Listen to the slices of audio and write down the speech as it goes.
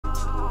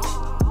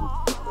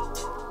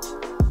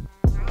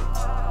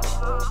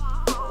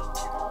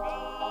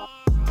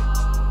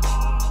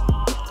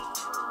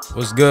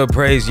What's good,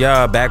 praise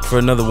y'all, back for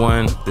another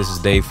one. This is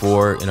day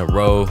 4 in a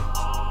row,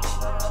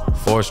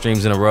 4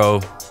 streams in a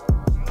row.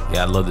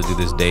 Yeah, I'd love to do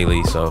this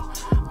daily, so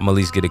I'm gonna at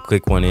least get a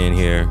quick one in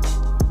here.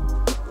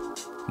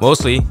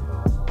 Mostly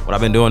what I've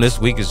been doing this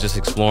week is just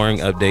exploring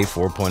update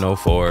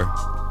 4.04.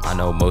 I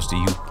know most of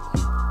you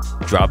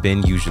who drop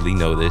in usually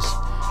know this.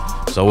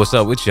 So what's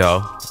up with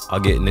y'all?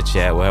 I'll get in the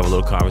chat, we'll have a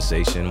little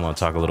conversation. I want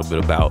to talk a little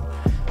bit about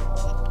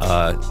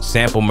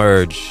sample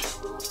merge.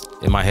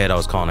 In my head I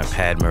was calling it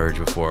pad merge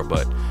before,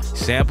 but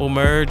sample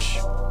merge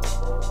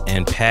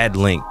and pad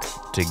link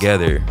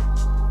together.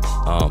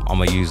 I'm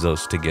gonna use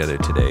those together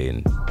today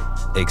and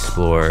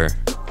explore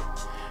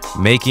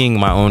making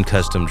my own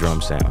custom drum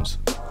sounds.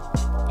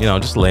 You know,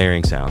 just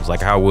layering sounds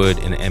like how I would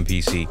in an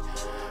MPC.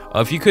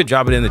 If you could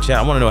drop it in the chat,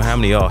 I want to know how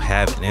many of y'all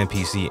have an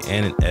MPC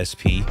and an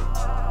SP.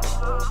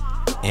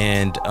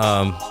 And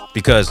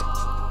because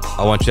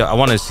I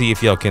want to see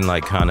if y'all can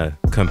like kind of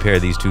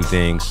compare these two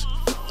things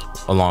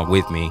along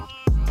with me.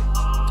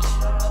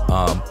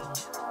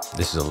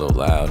 This is a little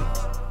loud.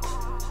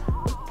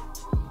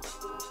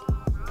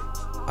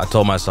 I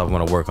told myself I'm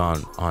gonna work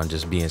on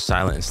just being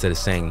silent instead of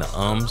saying the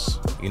ums,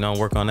 you know,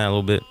 work on that a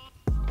little bit.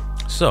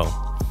 So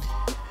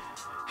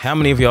how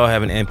many of y'all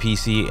have an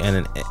MPC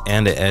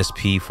and an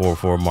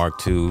SP-404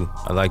 Mark II?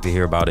 I'd like to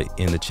hear about it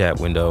in the chat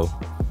window.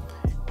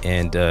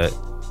 And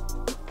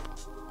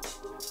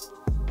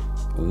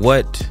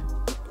what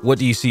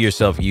do you see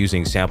yourself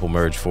using sample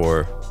merge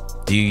for?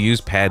 Do you use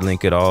pad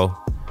link at all?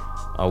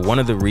 One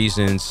of the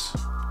reasons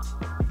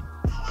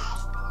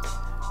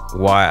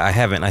why I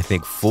haven't, I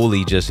think,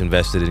 fully just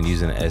invested in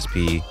using an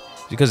SP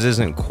because it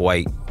isn't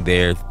quite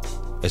there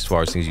as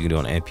far as things you can do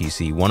on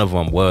MPC. One of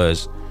them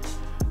was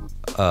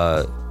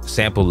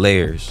sample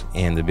layers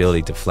and the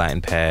ability to flatten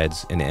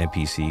pads in the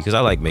MPC, because I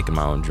like making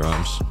my own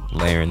drums,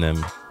 layering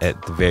them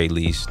at the very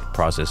least,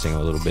 processing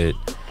a little bit.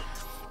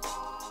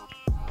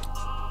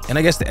 And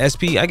I guess the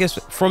SP, I guess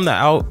from the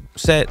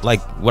outset,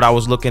 like what I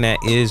was looking at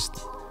is,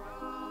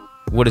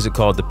 what is it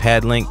called? The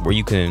pad link, where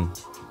you can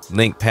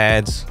link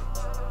pads.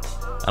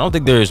 I don't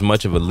think there is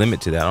much of a limit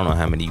to that. I don't know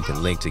how many you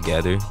can link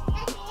together,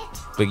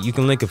 but you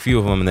can link a few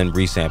of them and then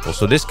resample.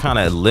 So this kind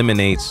of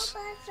eliminates,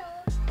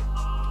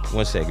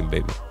 one second,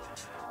 baby.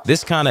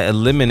 This kind of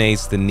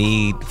eliminates the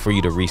need for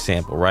you to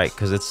resample, right?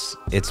 Because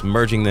it's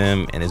merging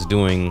them and it's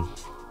doing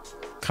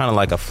kind of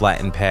like a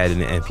flattened pad in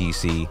the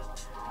MPC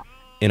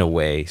in a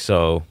way.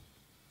 So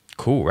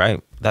cool, right?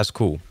 That's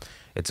cool.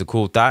 It's a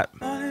cool thought.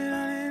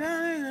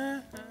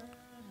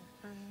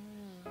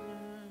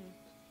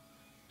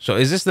 So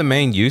is this the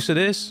main use of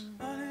this?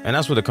 And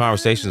that's what the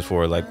conversation's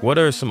for. Like, what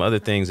are some other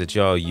things that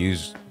y'all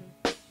use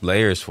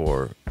layers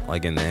for,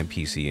 like in the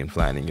MPC and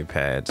flattening your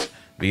pads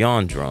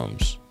beyond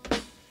drums,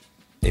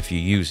 if you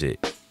use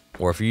it?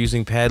 Or if you're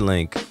using pad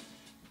link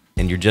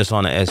and you're just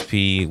on an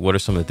SP, what are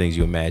some of the things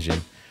you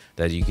imagine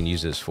that you can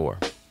use this for?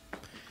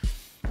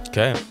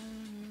 Okay.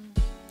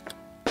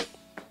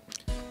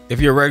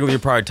 If you're a regular, you're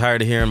probably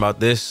tired of hearing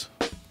about this.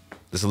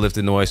 This is a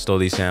Lifted Noise Stole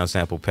These Sounds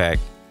sample pack.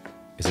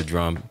 It's a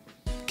drum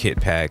kit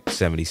pack,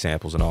 70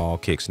 samples in all,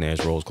 kick,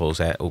 snares, rolls, close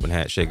hat, open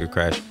hat, shaker,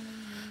 crash,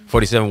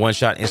 47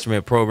 one-shot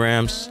instrument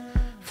programs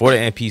for the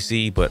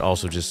MPC, but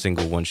also just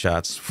single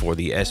one-shots for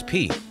the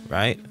SP,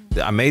 right?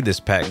 I made this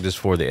pack just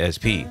for the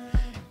SP.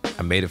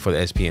 I made it for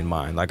the SP in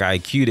mind. Like, I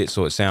EQ'd it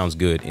so it sounds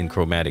good in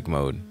chromatic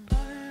mode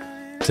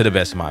to the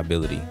best of my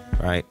ability,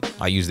 right?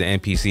 I use the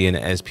MPC and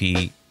the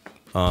SP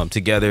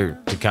together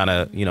to kind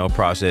of, you know,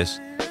 process,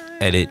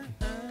 edit,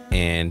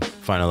 and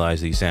finalize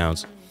these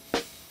sounds.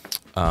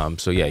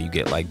 So yeah, you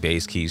get like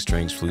bass, keys,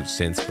 strings, flutes,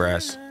 synths,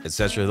 brass,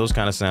 etc. Those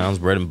kind of sounds,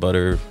 bread and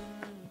butter,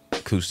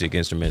 acoustic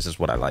instruments is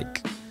what I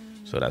like.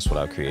 So that's what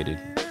I created.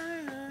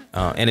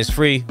 And it's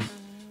free,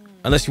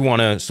 unless you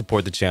want to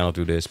support the channel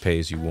through this, pay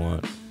as you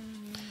want.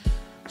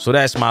 So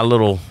that's my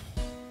little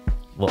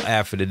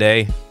ad for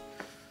today.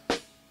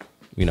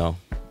 You know,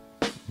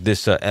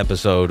 this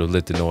episode of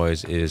Lifted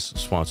Noise is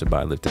sponsored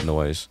by Lifted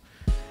Noise.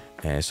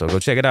 And so go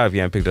check it out if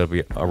you haven't picked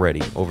it up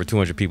already. Over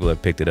 200 people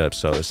have picked it up,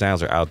 so the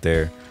sounds are out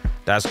there.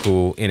 That's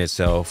cool in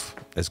itself.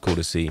 That's cool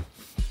to see.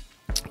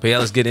 But yeah,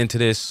 let's get into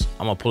this.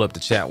 I'm gonna pull up the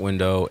chat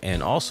window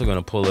and also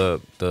gonna pull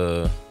up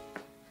the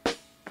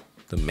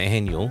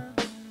manual.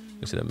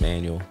 Is it a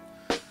manual?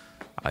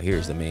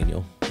 Here's the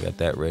manual. We got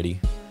that ready.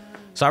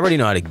 So I already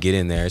know how to get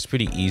in there. It's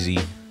pretty easy.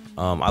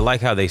 I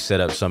like how they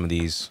set up some of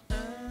these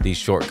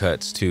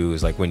shortcuts too.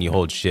 Is like when you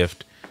hold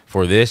shift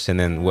for this, and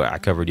then what I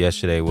covered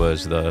yesterday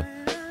was the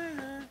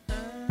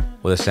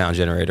sound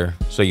generator.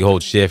 So you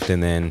hold shift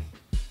and then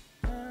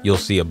you'll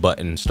see a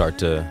button start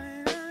to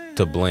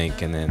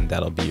blink, and then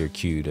that'll be your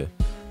cue to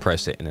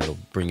press it and it'll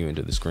bring you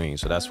into the screen.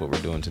 So that's what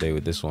we're doing today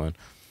with this one.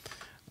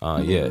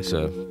 Yeah,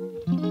 so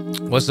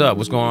what's up?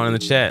 What's going on in the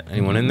chat?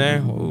 Anyone in there?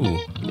 Ooh,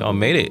 y'all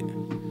made it.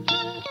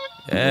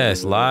 Yeah,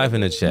 it's live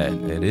in the chat.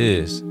 It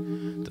is.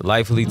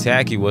 Delightfully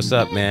Tacky, what's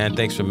up, man?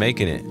 Thanks for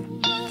making it.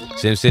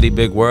 SimCity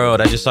Big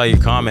World, I just saw your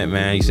comment,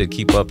 man. You said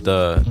keep up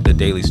the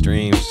daily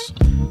streams.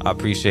 I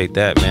appreciate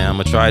that, man. I'm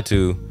gonna try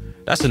to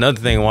that's another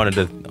thing I want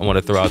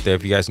to throw out there.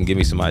 If you guys can give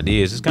me some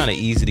ideas, it's kind of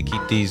easy to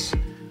keep these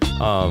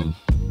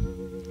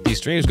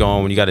streams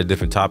going when you got a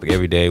different topic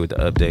every day with the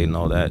update and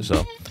all that.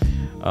 So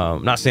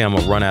not saying I'm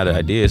gonna run out of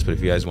ideas, but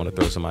if you guys want to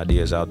throw some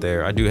ideas out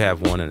there, I do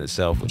have one in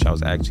itself, which I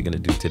was actually gonna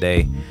do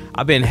today.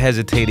 I've been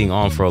hesitating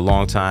on for a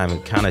long time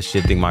and kind of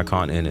shifting my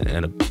content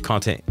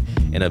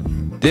in a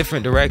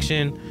different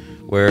direction,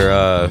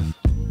 where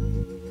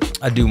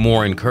I do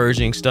more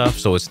encouraging stuff,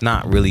 so it's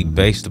not really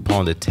based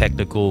upon the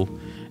technical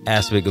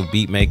aspect of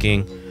beat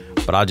making,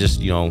 but I'll just,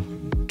 you know,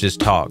 just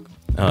talk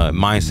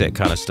mindset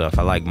kind of stuff.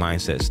 I like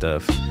mindset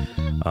stuff,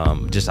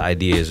 just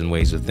ideas and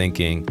ways of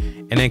thinking,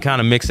 and then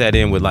kind of mix that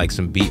in with like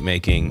some beat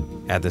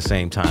making at the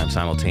same time,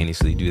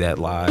 simultaneously do that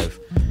live,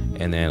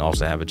 and then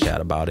also have a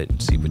chat about it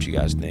and see what you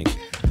guys think.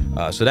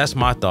 So that's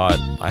my thought.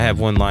 I have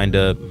one lined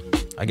up.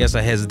 I guess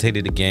I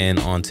hesitated again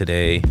on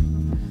today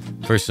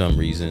for some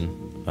reason.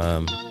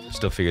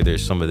 Still figure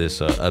there's some of this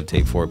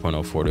update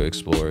 4.04 to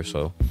explore,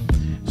 so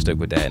stick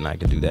with that, and I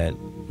can do that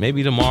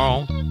maybe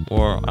tomorrow,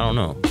 or I don't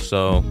know.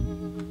 So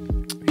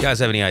if you guys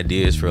have any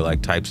ideas for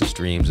like types of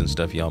streams and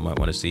stuff y'all might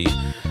want to see.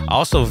 I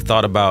also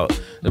thought about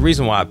the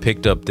reason why I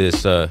picked up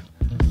this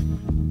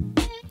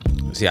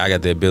see, I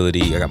got the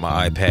ability, I got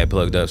my iPad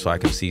plugged up so I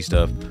can see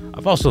stuff.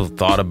 I've also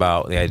thought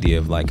about the idea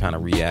of like kind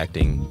of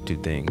reacting to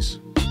things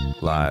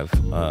live,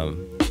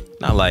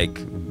 not like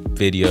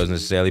videos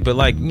necessarily, but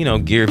like, you know,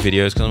 gear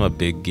videos, because I'm a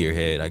big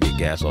gearhead. I get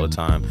gas all the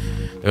time.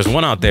 There's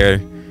one out there.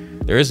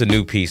 There is a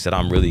new piece that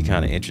I'm really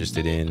kind of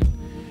interested in,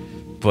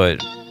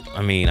 but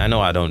I mean, I know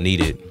I don't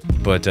need it.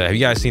 But have you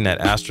guys seen that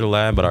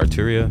Astrolab by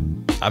Arturia?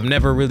 I've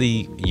never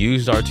really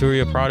used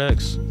Arturia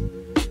products,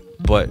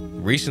 but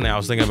recently I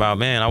was thinking about,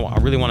 man, I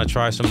really want to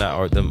try some of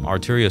that the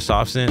Arturia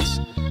soft synths,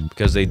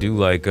 because they do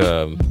like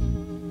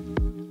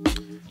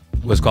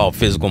what's called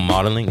physical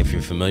modeling, if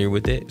you're familiar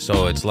with it.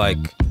 So it's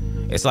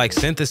like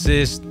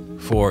synthesis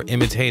for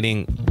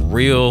imitating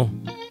real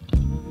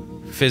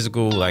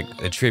physical like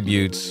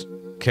attributes,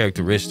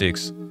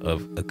 characteristics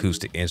of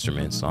acoustic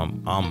instruments.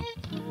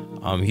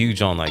 I'm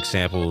huge on like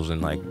samples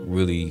and like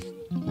really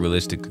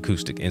realistic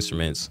acoustic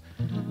instruments.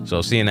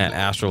 So seeing that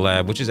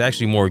Astrolab, which is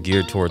actually more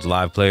geared towards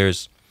live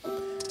players,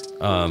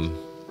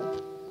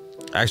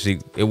 actually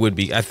it would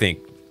be, I think,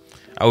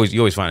 you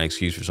always find an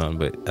excuse for something,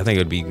 but I think it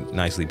would be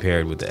nicely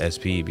paired with the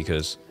SP,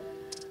 because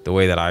the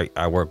way that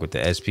I work with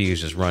the SP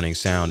is just running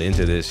sound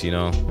into this, you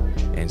know,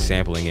 and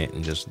sampling it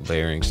and just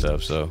layering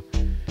stuff. So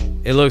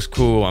it looks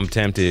cool. I'm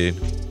tempted,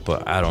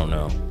 but I don't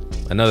know.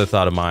 Another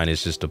thought of mine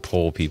is just to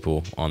poll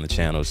people on the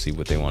channel, see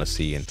what they want to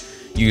see, and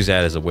use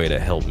that as a way to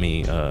help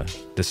me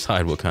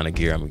decide what kind of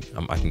gear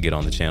I can get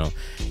on the channel,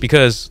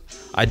 because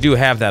I do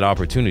have that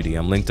opportunity.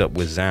 I'm linked up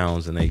with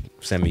Zounds, and they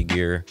send me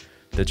gear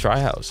to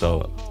try out.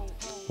 So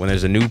when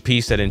there's a new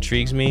piece that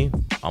intrigues me,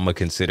 I'm gonna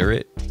consider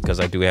it, because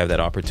I do have that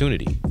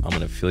opportunity. I'm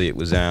an affiliate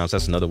with Zounds.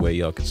 That's another way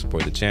y'all can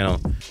support the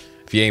channel.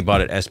 If you ain't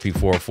bought an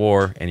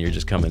SP-404 and you're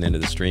just coming into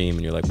the stream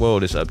and you're like, whoa,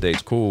 this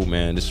update's cool,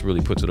 man, this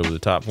really puts it over the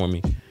top for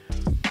me,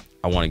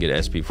 I want to get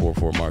an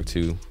SP-404 Mark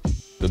II.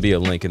 There'll be a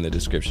link in the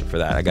description for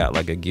that. I got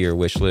like a gear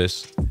wish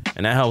list,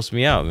 and that helps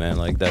me out, man.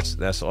 Like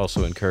that's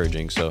also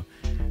encouraging. So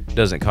it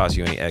doesn't cost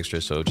you any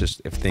extra. So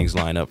just if things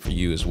line up for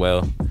you as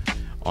well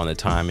on the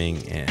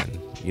timing, and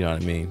you know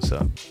what I mean.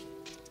 So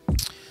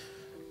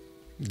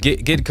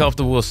get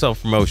comfortable with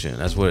self-promotion.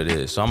 That's what it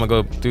is. So I'm gonna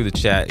go through the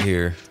chat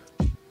here,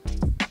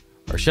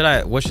 or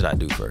what should I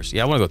do first?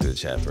 Yeah, I want to go through the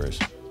chat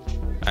first.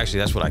 Actually,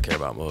 that's what I care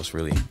about most,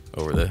 really,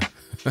 over the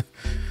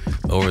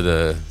over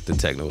the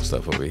technical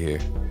stuff over here.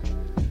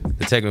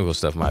 The technical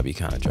stuff might be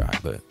kind of dry,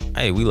 but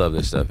hey, we love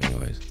this stuff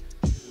anyways.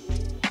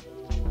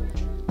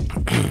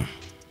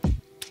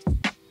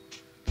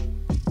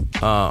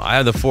 I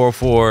have the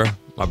 404.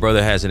 My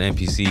brother has an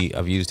MPC.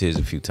 I've used his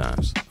a few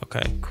times.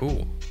 Okay,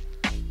 cool.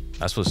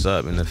 That's what's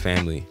up in the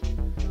family.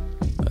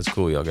 That's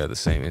cool. Y'all got the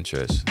same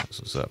interests. That's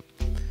what's up.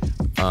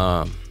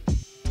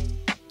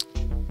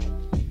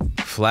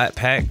 Flat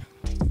pack.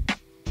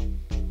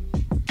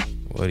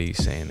 What are you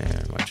saying there?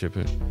 Am I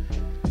tripping?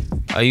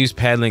 I use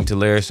paddling to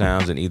layer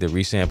sounds and either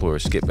resample or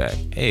skip back.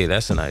 Hey,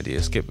 that's an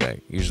idea. Skip back.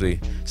 Usually,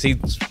 see,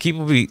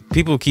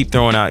 people keep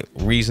throwing out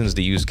reasons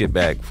to use skip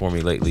back for me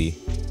lately,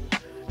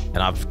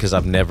 and because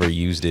I've never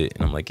used it,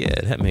 and I'm like, yeah,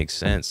 that makes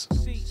sense.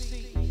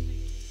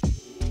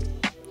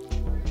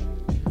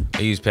 I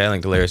use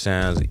paddling to layer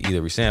sounds,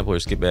 either resample or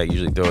skip back.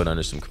 Usually throw it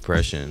under some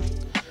compression.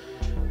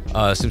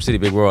 SimCity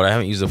Big World. I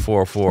haven't used the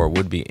 404.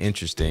 Would be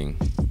interesting.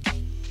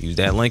 Use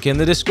that link in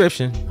the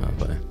description. Oh,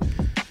 but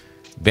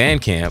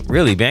Bandcamp.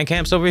 Really?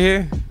 Bandcamp's over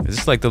here? Is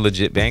this like the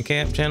legit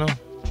Bandcamp channel?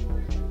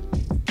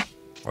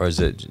 Or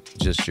is it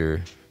just you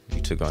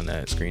took on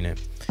that screen name?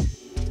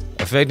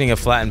 Affecting a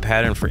flattened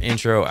pattern for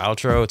intro,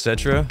 outro,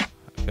 etc.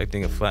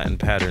 Affecting a flattened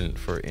pattern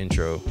for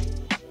intro.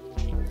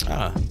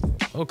 Ah,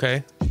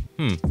 okay.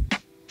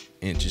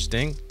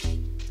 Interesting.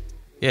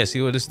 Yeah,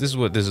 see what this is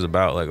what this is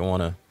about. Like, I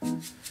want to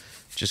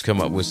just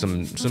come up with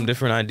some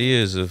different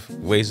ideas of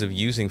ways of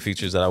using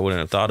features that I wouldn't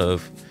have thought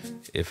of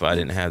if I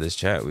didn't have this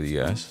chat with you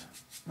guys.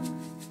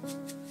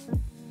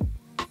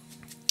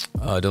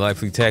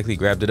 Delightfully Tackly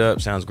grabbed it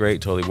up. Sounds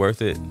great. Totally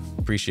worth it.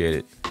 Appreciate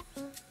it.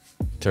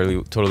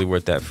 Totally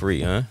worth that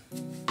free, huh?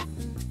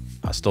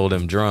 I stole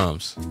them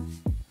drums.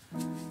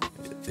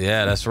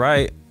 Yeah, that's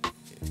right.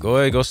 Go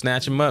ahead, go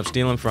snatch them up,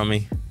 steal them from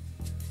me.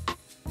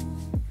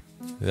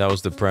 That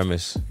was the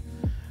premise.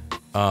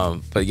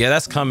 But yeah,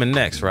 that's coming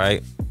next,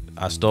 right?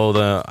 I stole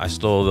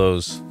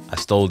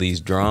these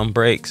drum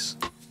breaks.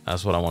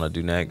 That's what I want to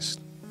do next.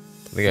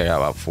 I think I got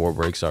about 4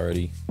 breaks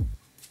already.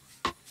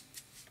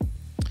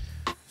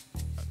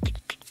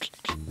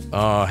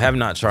 Have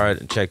not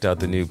checked out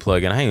the new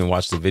plugin. I haven't even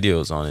watched the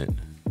videos on it.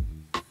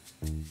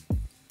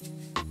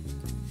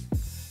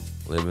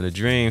 Living a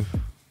dream.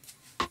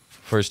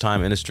 First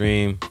time in a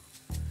stream.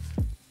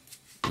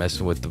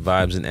 Messing with the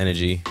vibes and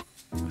energy.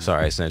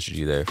 Sorry, I censored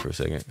you there for a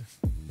second.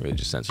 Really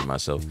just censored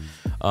myself.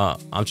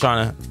 I'm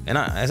trying to, and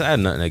I had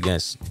nothing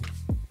against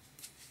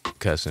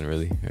cussing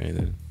really or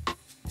anything.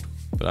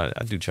 But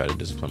I do try to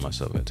discipline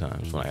myself at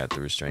times when I have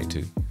to restrain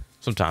too.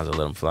 Sometimes I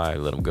let them fly,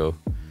 let them go.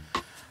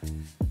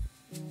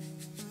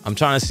 I'm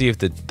trying to see if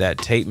that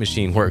tape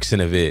machine works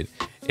in a vid.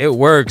 It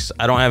works.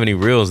 I don't have any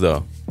reels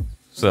though.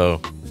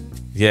 So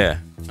yeah,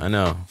 I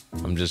know.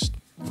 I'm just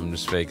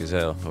fake as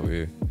hell over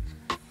here.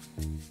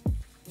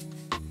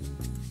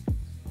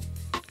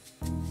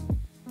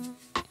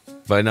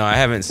 But no, I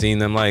haven't seen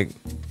them. Like,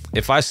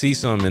 if I see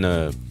some in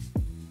a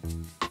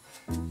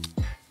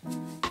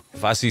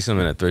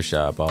thrift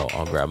shop,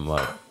 I'll grab them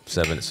up.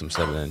 Some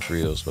 7-inch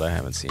reels, but I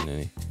haven't seen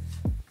any.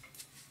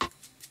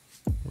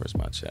 Where's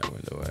my chat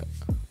window at?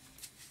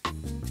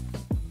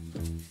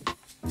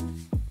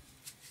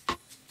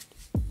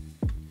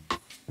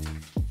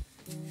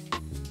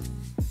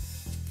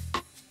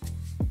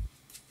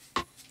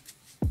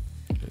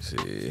 Let's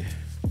see.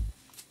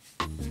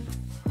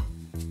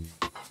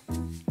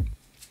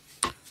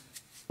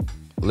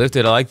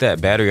 Lifted, I like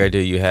that battery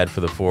idea you had for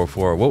the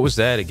 404. What was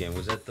that again?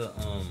 Was that the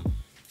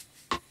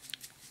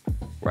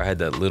where I had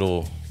that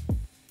little,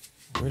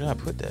 where did I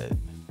put that?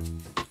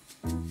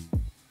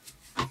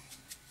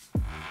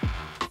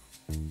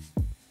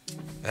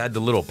 I had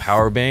the little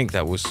power bank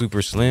that was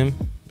super slim.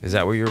 Is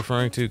that what you're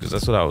referring to? Because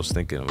that's what I was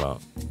thinking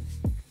about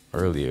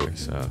earlier.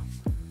 So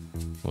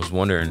I was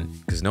wondering,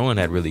 because no one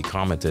had really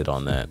commented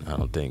on that, I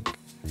don't think.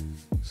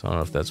 So I don't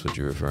know if that's what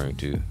you're referring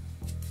to.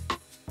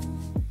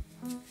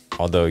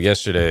 Although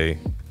yesterday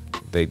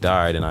they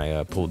died and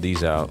I pulled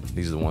these out.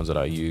 These are the ones that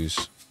I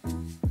use.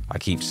 I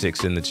keep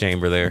 6 in the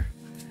chamber there,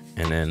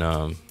 and then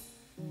all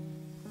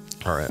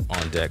right,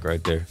 on deck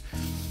right there.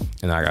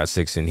 And I got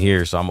 6 in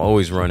here, so I'm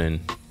always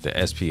running the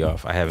SP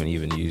off. I haven't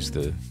even used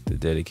the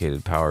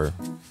dedicated power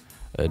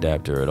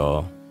adapter at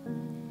all.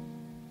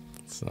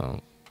 So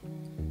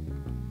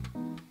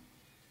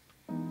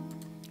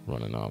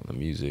running off the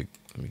music.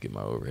 Let me get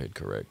my overhead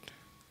correct.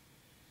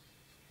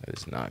 That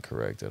is not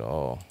correct at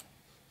all.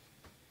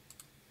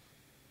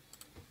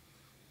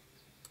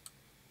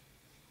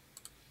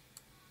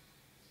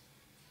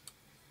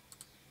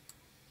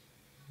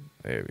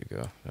 There we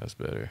go. That's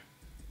better.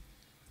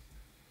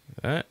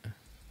 That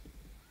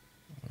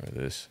or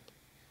this.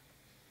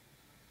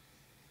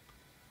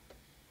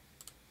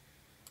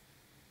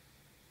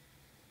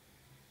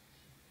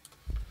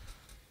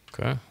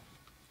 Okay.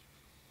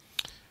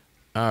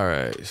 All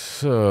right.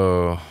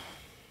 So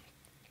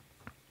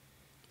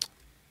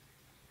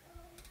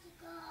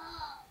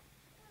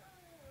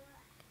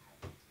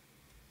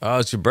oh,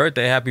 it's your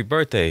birthday. Happy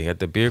birthday. At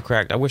the beer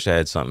cracked. I wish I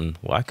had something.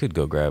 Well, I could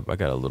go grab. I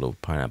got a little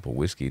pineapple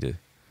whiskey to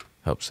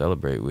help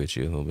celebrate with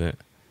you a little bit.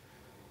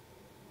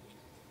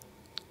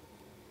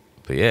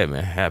 But yeah,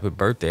 man, happy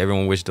birthday.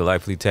 Everyone wish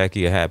Delightfully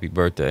Tacky a happy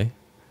birthday.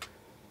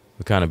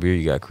 What kind of beer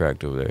you got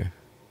cracked over there?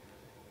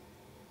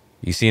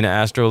 You seen the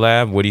Astro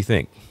Lab? What do you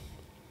think?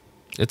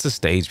 It's a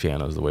stage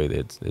piano is the way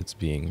that it's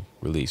being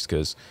released.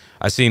 Because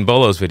I seen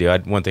Bolo's video.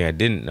 One thing I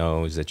didn't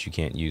know is that you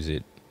can't use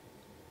it.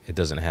 It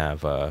doesn't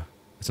have,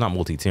 it's not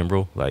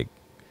multi-timbral. Like,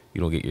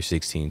 you don't get your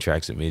 16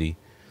 tracks at MIDI,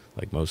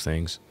 like most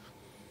things.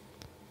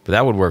 But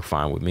that would work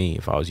fine with me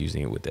if I was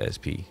using it with the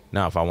SP.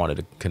 Now, if I wanted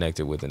to connect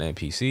it with an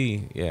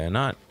MPC, yeah,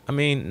 not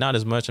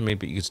as much. I mean,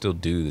 but you could still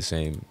do the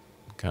same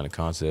kind of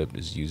concept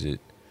as use it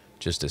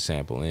just to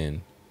sample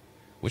in,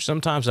 which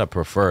sometimes I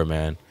prefer,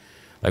 man.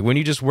 Like when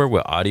you just work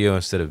with audio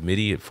instead of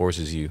MIDI, it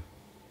forces you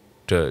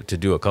to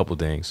do a couple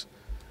things,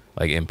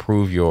 like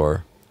improve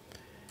your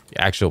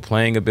actual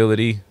playing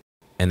ability,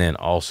 and then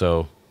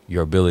also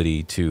your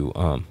ability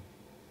to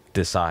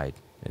decide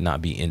and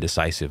not be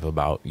indecisive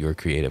about your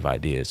creative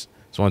ideas.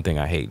 It's one thing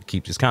I hate.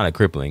 It's kind of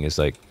crippling. It's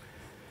like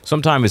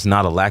sometimes it's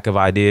not a lack of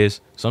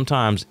ideas.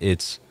 Sometimes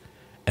it's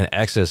an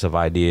excess of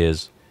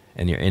ideas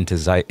and you're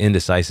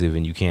indecisive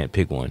and you can't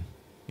pick one,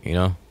 you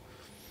know?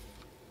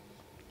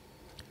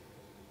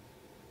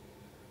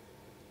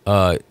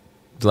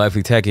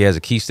 Delightfully Tacky has a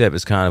key step.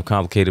 It's kind of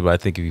complicated, but I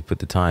think if you put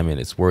the time in,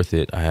 it's worth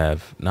it. I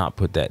have not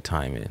put that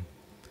time in.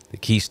 The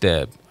key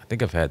step, I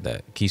think I've had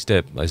that. Key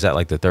step, is that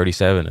like the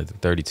 37 or the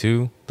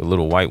 32? The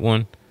little white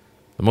one?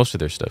 Most of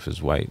their stuff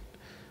is white.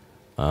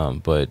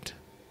 But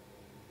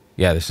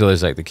yeah, there still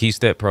is like the Key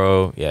Step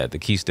Pro. Yeah, the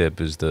Key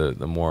Step is the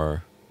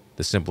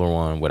the simpler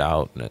one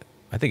without.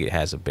 I think it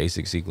has a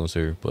basic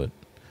sequencer, but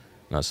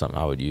not something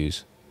I would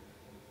use.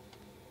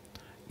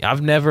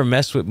 I've never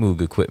messed with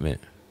Moog equipment.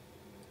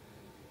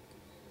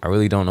 I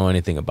really don't know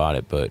anything about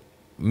it, but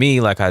me,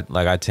 like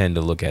I tend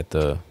to look at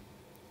the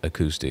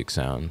acoustic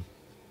sound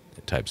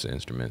types of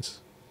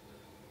instruments.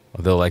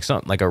 Although like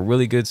something like a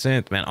really good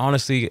synth, man,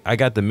 honestly, I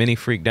got the Mini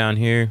Freak down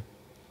here.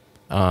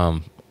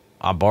 I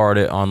borrowed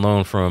it on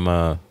loan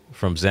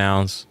from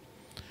Zounds.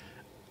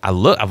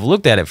 I've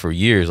looked at it for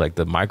years, like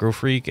the Micro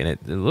Freak, and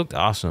it looked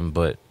awesome,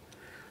 but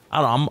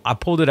I don't know, I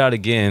pulled it out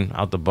again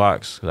out the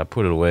box because I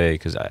put it away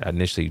because I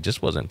initially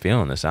just wasn't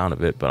feeling the sound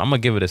of it, but I'm gonna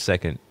give it a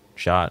second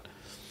shot.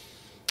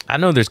 I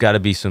know there's got to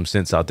be some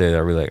synths out there that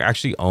I really like. I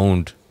actually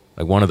owned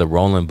like one of the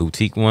Roland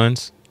boutique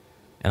ones,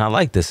 and I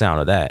like the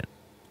sound of that.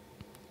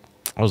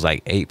 I was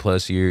like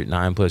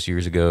 9+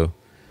 years ago.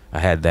 I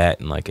had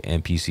that in like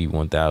an MPC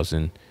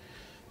 1000,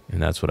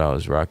 and that's what I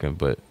was rocking.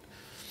 But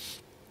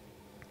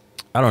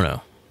I don't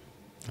know.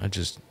 I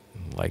just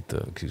like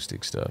the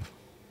acoustic stuff.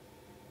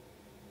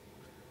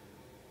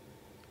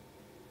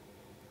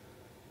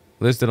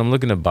 Listed, I'm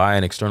looking to buy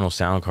an external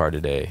sound card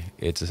today.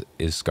 Is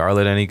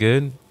Scarlett any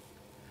good?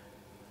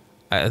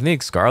 I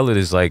think Scarlett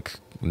is like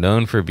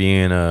known for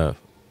being a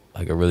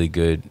really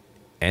good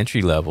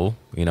entry level,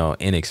 you know,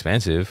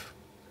 inexpensive.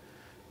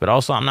 But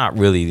also, I'm not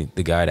really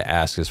the guy to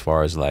ask as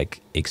far as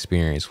like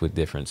experience with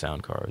different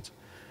sound cards.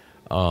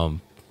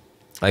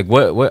 Like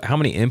what how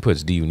many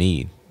inputs do you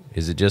need?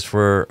 Is it just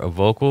for a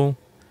vocal?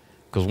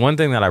 Because one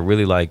thing that I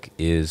really like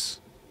is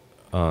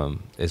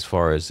as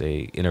far as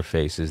a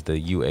interface is the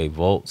UA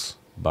Volts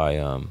by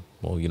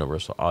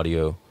Universal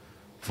Audio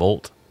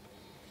Volt.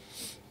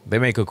 They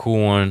make a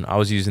cool one. I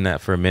was using that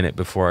for a minute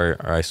before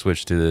I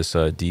switched to this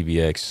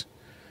DBX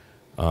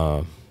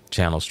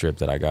channel strip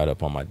that I got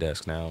up on my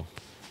desk now,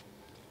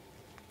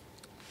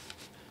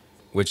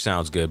 which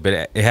sounds good,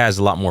 but it has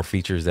a lot more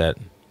features that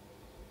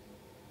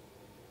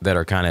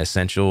are kind of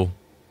essential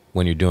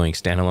when you're doing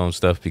standalone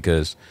stuff.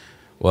 Because,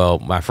 well,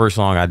 my first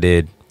song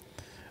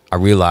I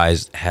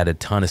realized had a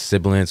ton of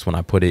sibilance when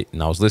I put it,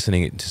 and I was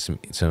listening to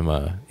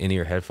some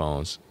in-ear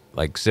headphones.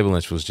 Like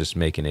sibilance was just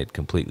making it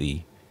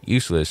completely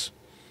useless.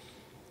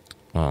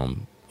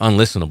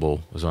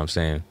 Unlistenable is what I'm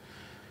saying.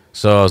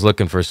 So I was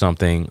looking for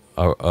something,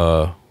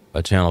 a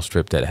channel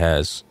strip that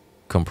has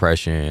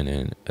compression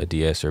and a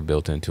de-esser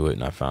built into it,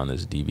 and I found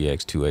this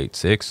DBX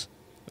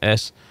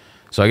 286S.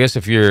 So I guess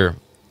if you're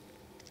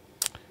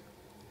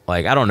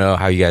like, I don't know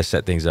how you guys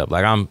set things up.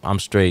 Like I'm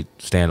straight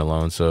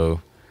standalone, so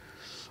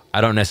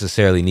I don't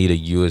necessarily need a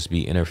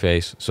USB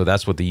interface. So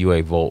that's what the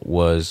UA Volt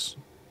was.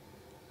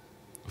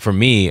 For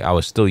me, I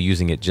was still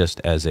using it just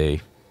as a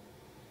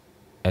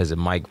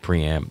mic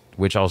preamp,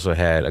 which also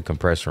had a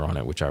compressor on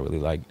it, which I really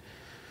liked.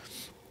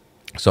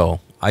 So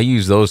I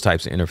use those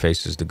types of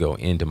interfaces to go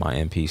into my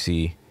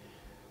MPC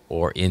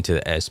or into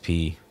the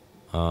SP,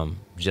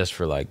 just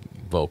for like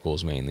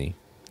vocals mainly.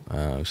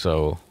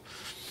 So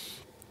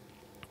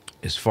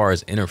as far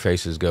as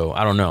interfaces go,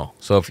 I don't know.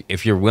 So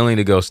if you're willing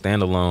to go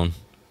standalone,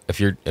 if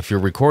you're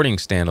recording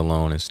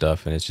standalone and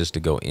stuff, and it's just to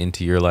go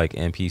into your like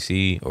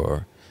MPC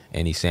or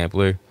any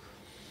sampler,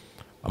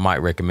 I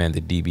might recommend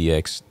the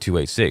DBX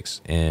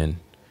 286, and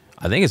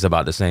I think it's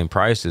about the same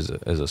price as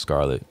a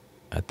Scarlett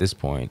at this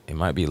point. It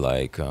might be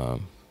like,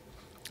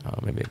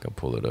 maybe I can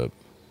pull it up.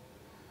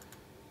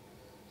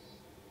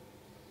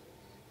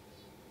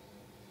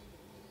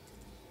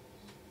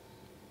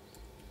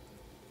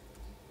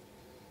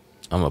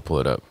 I'm gonna pull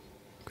it up,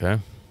 okay,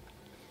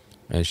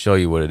 and show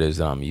you what it is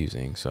that I'm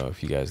using. So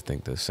if you guys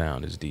think the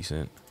sound is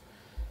decent.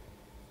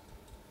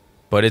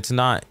 But it's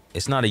not a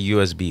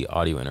USB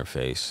audio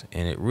interface,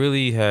 and it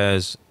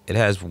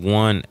has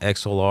one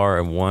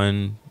XLR and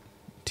one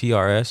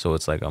TRS, so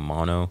it's like a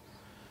mono.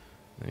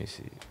 Let me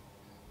see.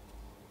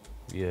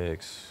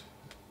 VX28.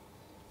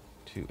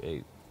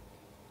 Am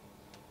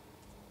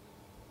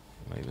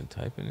I even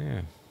typing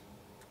here?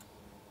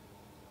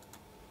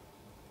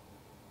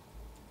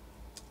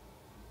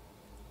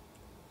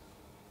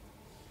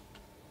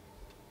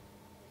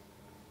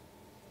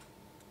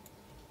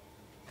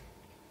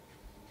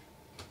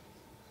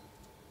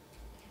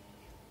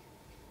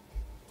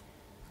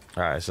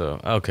 All right, so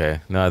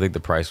okay. No, I think the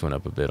price went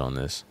up a bit on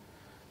this.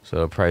 So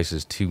the price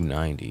is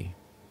 $290.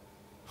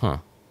 Huh.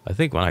 I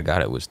think when I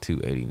got it was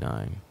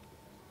 $289.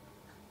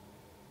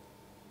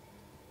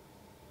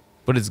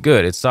 But it's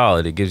good. It's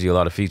solid. It gives you a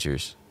lot of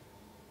features.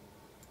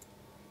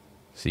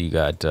 So you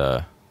got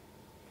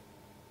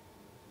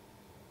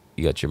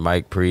your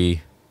mic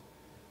pre,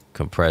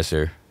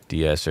 compressor,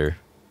 de-esser,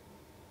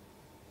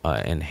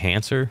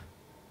 enhancer.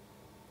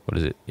 What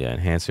is it? Yeah,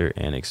 enhancer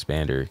and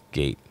expander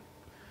gate.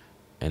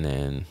 And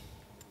then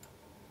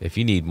if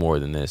you need more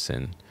than this,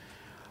 and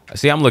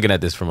see, I'm looking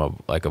at this from a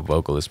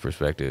vocalist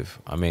perspective.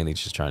 I'm mainly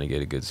just trying to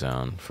get a good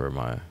sound for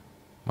my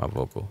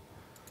vocal.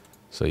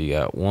 So you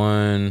got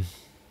one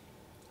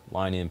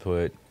line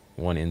input,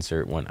 one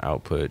insert, one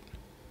output.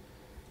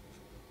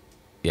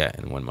 Yeah,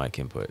 and one mic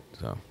input.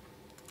 So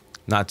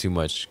not too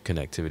much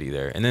connectivity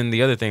there. And then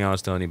the other thing I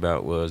was telling you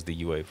about was the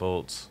UA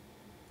Volts.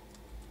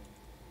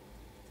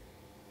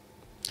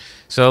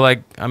 So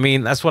like, I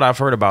mean, that's what I've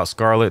heard about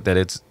Scarlett, that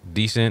it's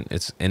decent,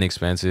 it's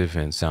inexpensive,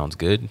 and sounds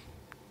good.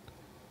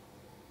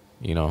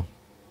 You know,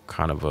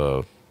 kind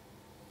of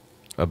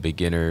a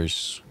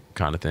beginner's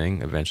kind of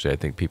thing. Eventually, I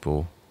think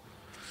people,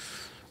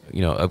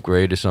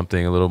 upgrade to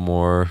something a little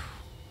more,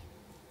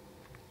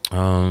 I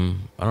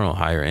don't know,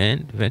 higher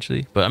end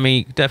eventually. But I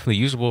mean, definitely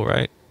usable,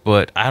 right?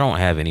 But I don't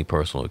have any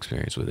personal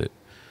experience with it.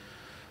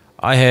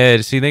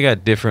 See, they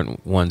got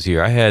different ones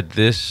here. I had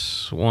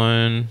this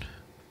one.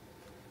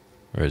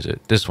 Or is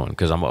it this one?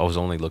 Because I was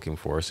only looking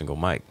for a single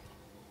mic.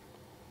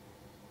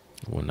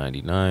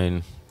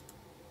 199.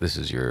 This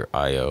is your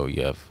IO.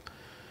 You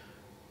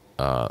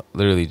have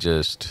literally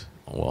just,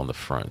 well, on the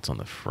front. It's on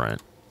the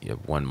front. You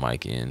have one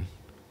mic in,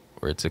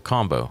 or it's a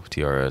combo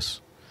TRS,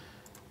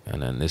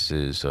 and then this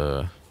is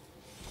you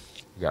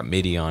got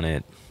MIDI on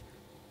it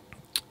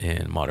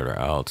and monitor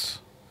outs,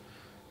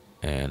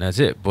 and that's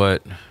it.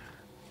 And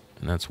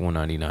that's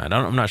 199.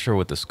 I'm not sure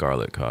what the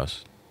Scarlett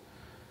costs.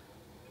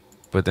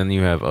 But then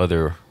you have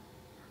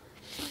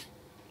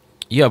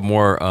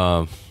more,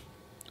 I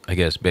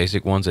guess,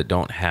 basic ones that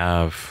don't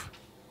have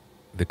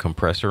the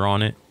compressor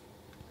on it.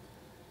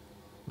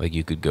 Like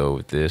you could go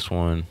with this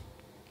one.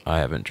 I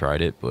haven't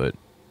tried it, but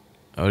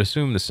I would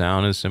assume the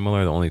sound is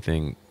similar.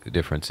 The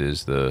difference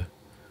is the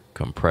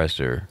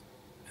compressor.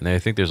 And then I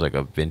think there's like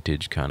a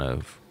vintage kind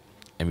of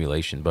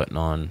emulation button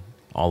on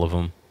all of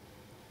them.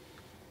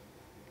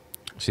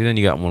 See, then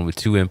you got one with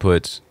 2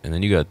 inputs, and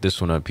then you got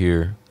this one up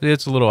here.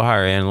 It's a little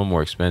higher end, a little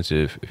more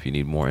expensive if you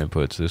need more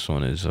inputs. This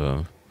one is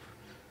you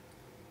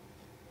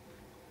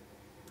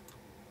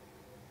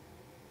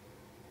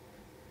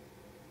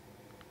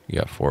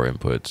got 4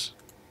 inputs.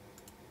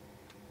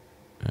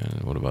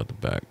 And what about the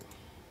back?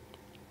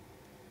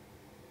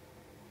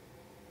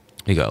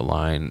 You got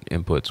line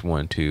inputs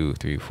 1, 2,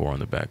 3, 4 on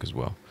the back as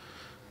well.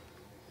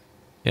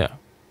 Yeah.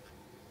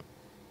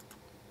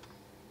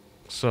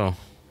 So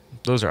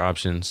those are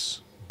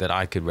options that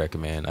I could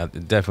recommend. I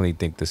definitely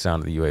think the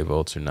sound of the UA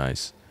Volts are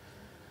nice.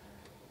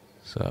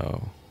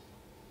 So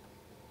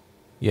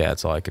yeah,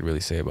 that's all I could really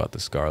say about the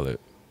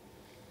Scarlett.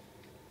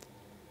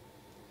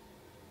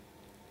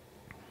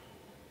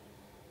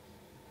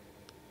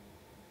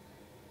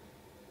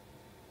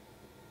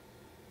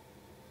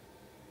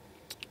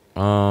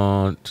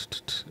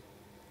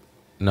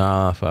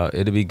 Nah,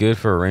 it'd be good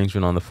for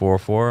arrangement on the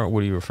 404.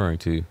 What are you referring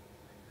to?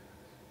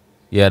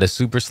 Yeah, the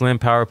super slim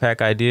power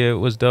pack idea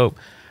was dope.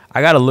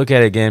 I gotta look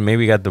at it again.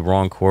 Maybe got the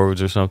wrong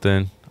cords or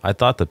something. I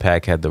thought the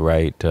pack had the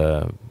right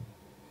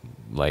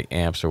like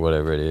amps or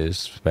whatever it is,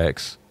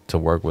 specs to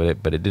work with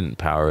it, but it didn't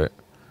power it.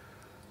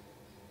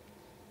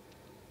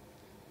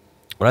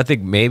 What I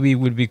think maybe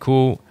would be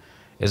cool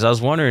is I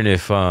was wondering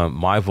if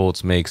My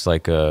Volts makes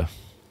like a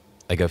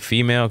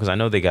female, because I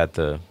know they got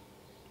the,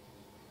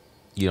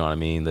 you know what I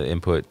mean, the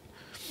input,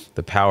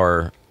 the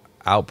power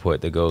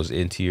output that goes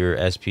into your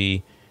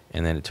SP,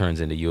 and then it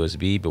turns into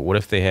USB. But what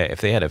if they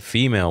had a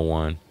female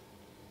one?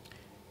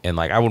 And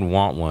like I would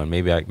want one.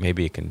 Maybe I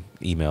can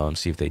email and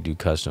see if they do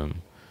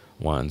custom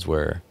ones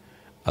where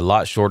a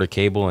lot shorter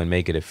cable and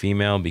make it a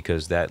female,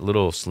 because that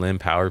little slim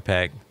power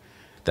pack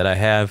that I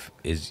have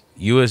is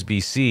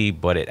USB-C,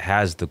 but it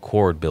has the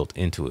cord built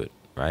into it,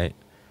 right?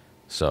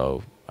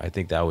 So I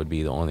think that would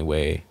be the only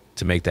way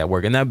to make that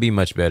work, and that'd be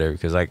much better,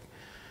 because like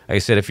I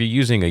said, if you're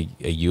using a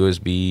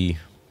USB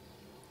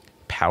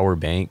power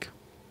bank,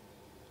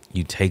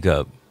 you take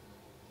up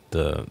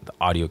the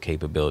audio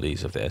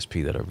capabilities of the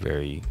SP that are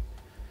very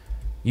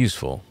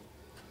useful.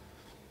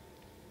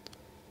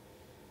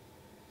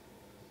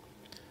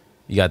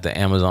 You got the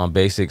Amazon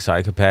Basics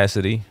high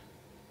capacity.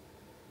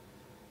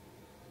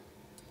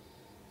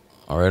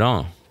 All right,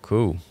 on.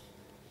 Cool.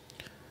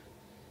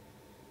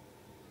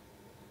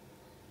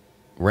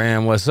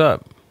 Ram, what's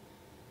up?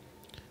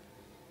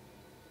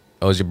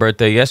 Oh, it was your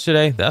birthday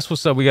yesterday? That's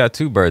what's up. We got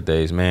 2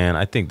 birthdays, man.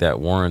 I think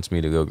that warrants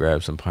me to go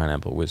grab some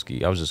pineapple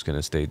whiskey. I was just going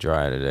to stay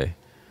dry today.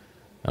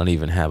 I don't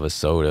even have a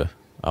soda.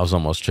 I was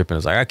almost tripping. I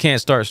was like, I can't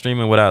start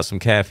streaming without some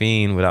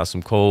caffeine, without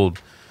some cold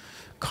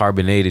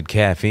carbonated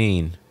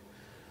caffeine.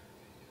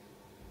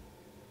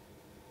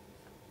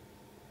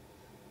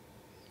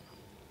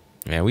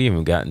 Man, we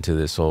even got into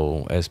this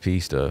whole SP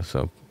stuff.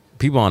 So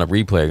people on a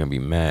replay are going to be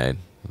mad.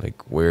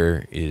 Like,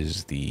 where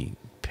is the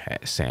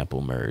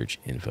sample merge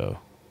info?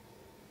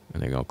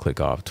 And they're going to click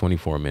off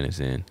 24 minutes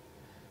in.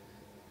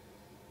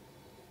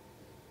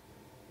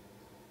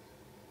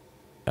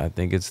 I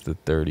think it's the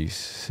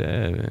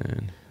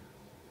 37.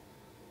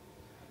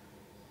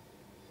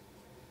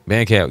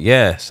 Bandcamp,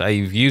 yes.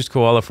 I've used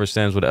Koala for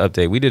stems with an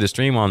update. We did a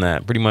stream on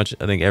that. Pretty much,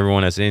 I think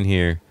everyone that's in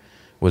here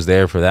was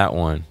there for that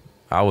one.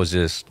 I was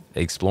just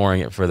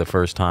exploring it for the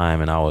first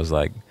time, and I was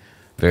like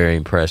very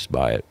impressed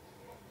by it.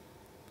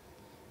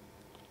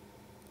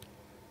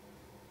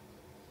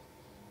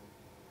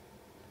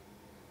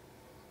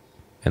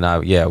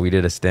 And we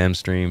did a stem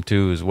stream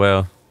too as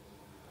well.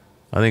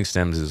 I think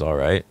stems is all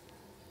right.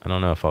 I don't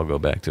know if I'll go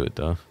back to it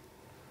though.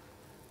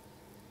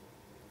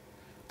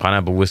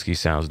 Pineapple whiskey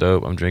sounds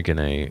dope. I'm drinking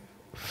a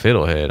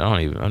Fiddlehead.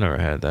 I've never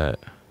had that.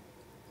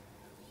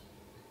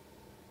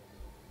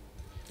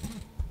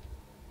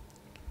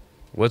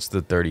 What's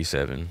the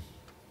 37?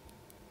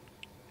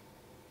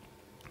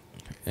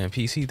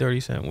 MPC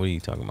 37? What are you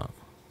talking about?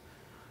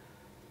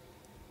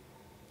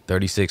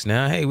 36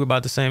 now? Hey, we're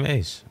about the same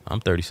age. I'm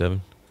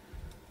 37.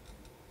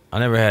 I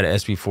never had an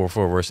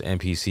SP-404 versus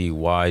MPC.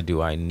 Why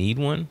do I need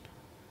one?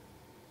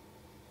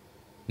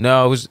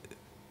 No, it was...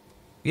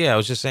 Yeah, I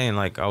was just saying,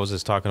 like, I was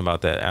just talking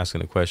about that,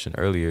 asking a question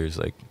earlier. Is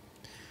like,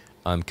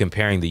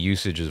 comparing the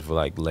usage of,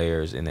 like,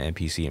 layers in the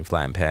MPC and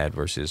flattened pad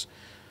versus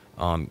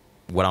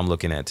what I'm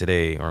looking at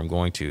today, or I'm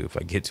going to, if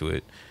I get to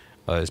it,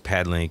 is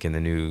pad link and the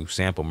new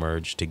sample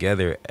merge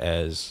together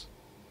as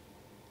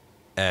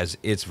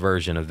its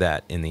version of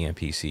that in the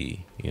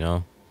MPC, you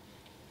know?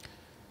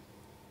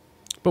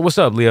 But what's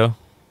up, Leo?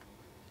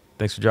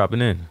 Thanks for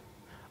dropping in.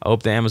 I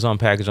hope the Amazon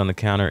package on the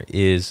counter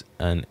is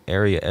an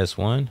Area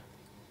S1.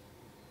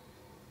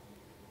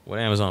 What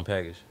Amazon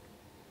package?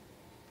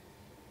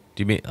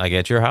 Do you mean like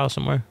at your house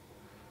somewhere?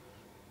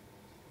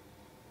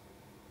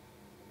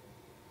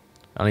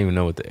 I don't even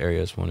know what the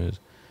Area S1 is.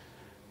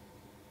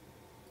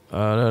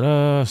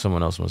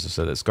 Someone else must have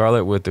said that.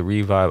 Scarlett with the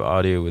Revive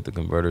audio with the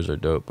converters are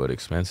dope, but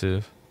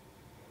expensive.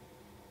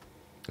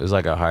 It's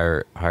like a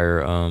higher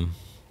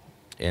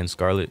end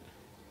Scarlett.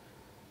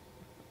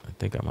 I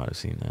think I might have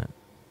seen that.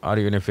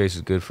 Audio interface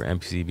is good for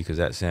MPC because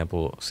that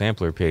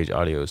sampler page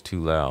audio is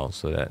too loud,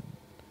 so that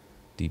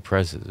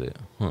depresses it.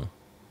 Huh.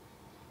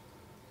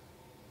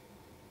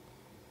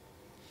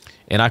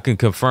 And I can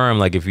confirm,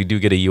 like, if you do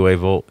get a UA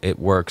Volt, it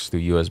works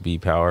through USB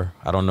power.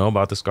 I don't know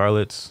about the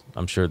Scarletts.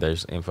 I'm sure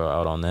there's info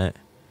out on that.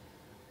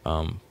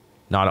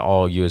 Not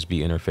all USB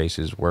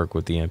interfaces work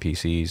with the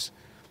MPCs.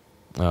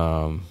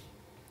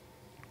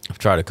 I've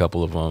tried a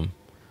couple of them.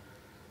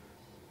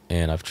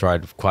 And I've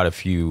tried quite a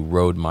few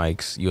Rode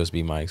mics,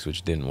 USB mics,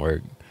 which didn't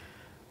work.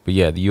 But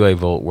yeah, the UA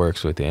Volt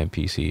works with the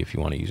MPC if you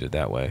want to use it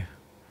that way.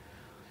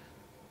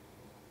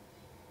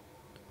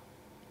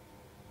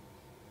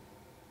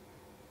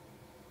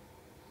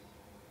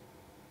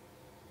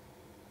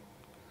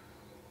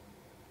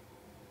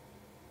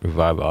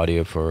 Revive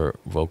audio for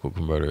vocal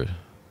converters.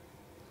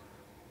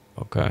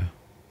 Okay.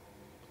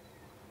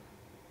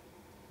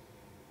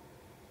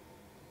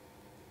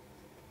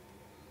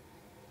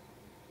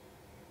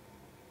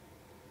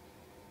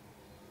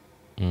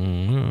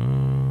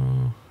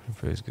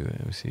 Face good.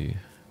 Let me see.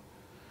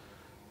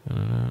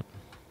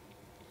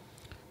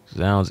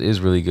 Sounds is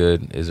really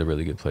good. Is a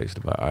really good place to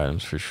buy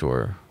items for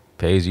sure.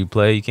 Pay as you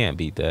play. You can't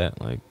beat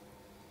that. Like,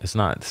 it's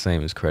not the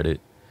same as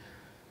credit.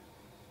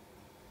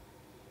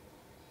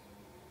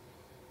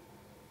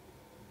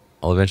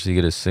 I'll eventually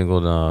get a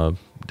single knob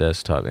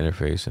desktop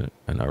interface,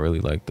 and I really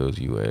like those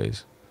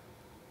UAs.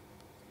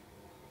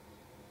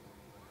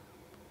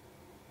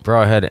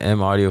 Bro, I had an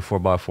M Audio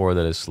 4x4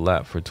 that is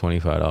slapped for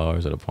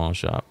 $25 at a pawn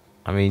shop.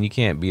 I mean, you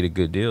can't beat a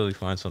good deal. You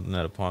find something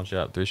at a pawn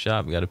shop, thrift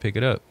shop, you got to pick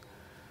it up.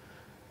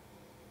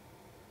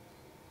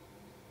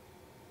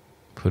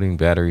 Putting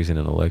batteries in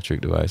an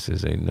electric device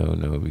is a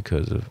no-no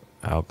because of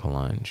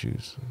alkaline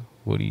juice.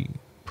 What are you...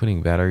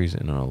 Putting batteries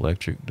in an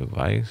electric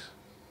device?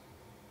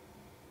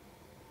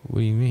 What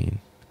do you mean?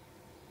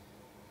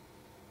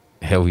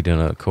 Hell, we done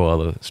a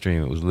koala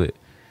stream. It was lit.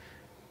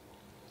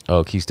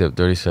 Oh, key step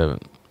 37.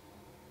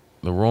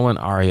 The Roland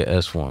Aria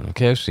S1.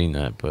 Okay, I've seen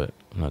that, but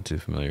I'm not too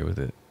familiar with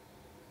it.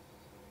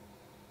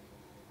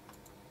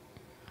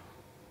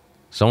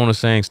 Someone was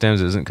saying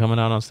Stems isn't coming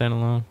out on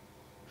standalone.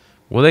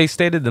 Well, they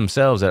stated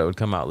themselves that it would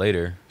come out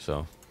later,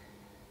 so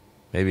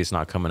maybe it's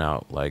not coming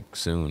out like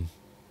soon.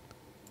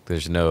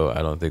 There's no,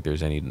 I don't think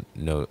there's any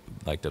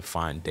like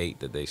defined date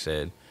that they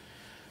said.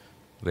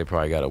 They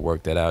probably got to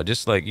work that out.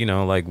 Just like, you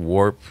know, like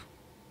Warp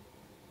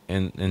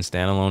and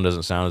standalone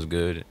doesn't sound as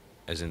good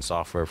as in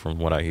software from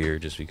what I hear,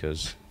 just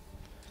because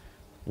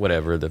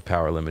whatever the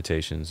power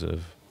limitations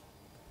of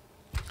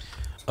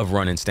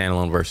running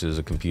standalone versus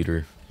a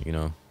computer, you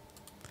know.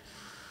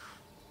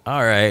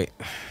 All right,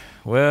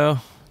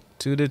 well,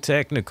 to the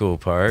technical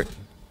part.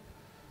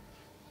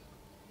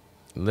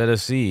 Let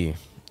us see.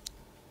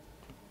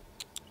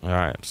 All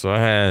right, so I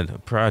had a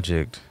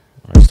project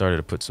where I started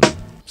to put some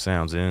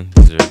sounds in.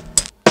 These are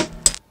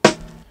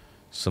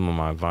some of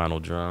my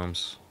vinyl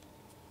drums.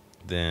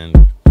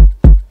 Then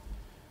I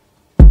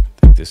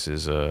think this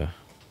is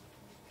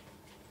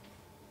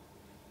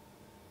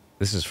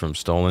from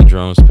Stolen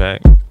Drums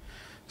pack.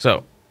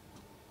 So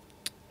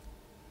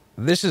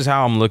this is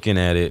how I'm looking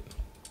at it.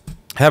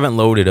 Haven't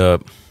loaded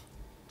up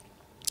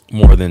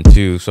more than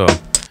 2, so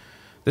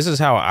this is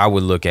how I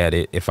would look at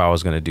it if I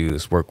was going to do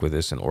this, work with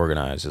this and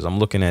organize this. I'm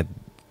looking at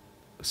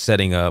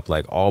setting up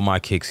like all my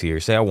kicks here.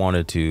 Say I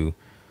wanted to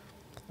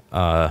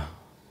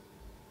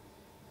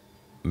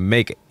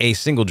make a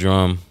single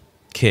drum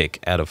kick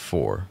out of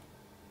 4.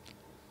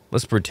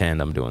 Let's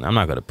pretend I'm doing that. I'm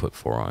not going to put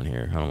 4 on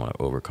here. I don't want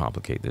to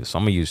overcomplicate this. So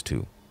I'm going to use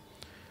 2.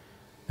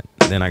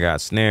 Then I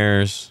got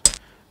snares.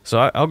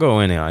 So I'll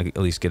go in and I at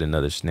least get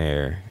another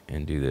snare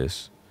and do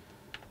this.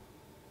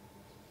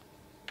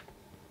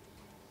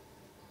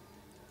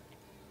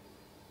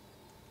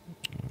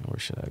 Where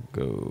should I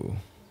go?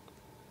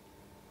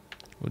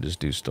 We'll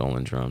just do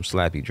Stolen Drums,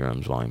 Slappy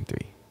Drums, Volume 3.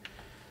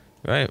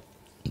 Right?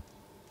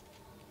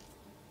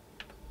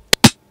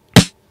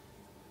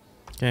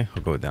 Okay,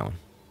 I'll go with that one.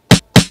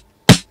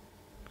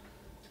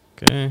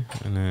 Okay,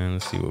 and then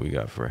let's see what we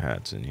got for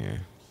hats in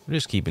here. We're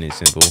just keeping it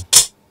simple.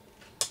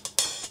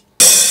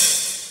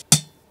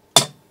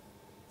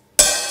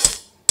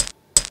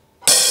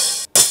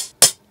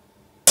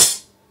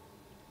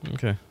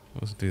 Okay,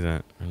 let's do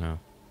that right now.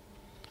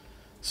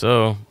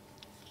 So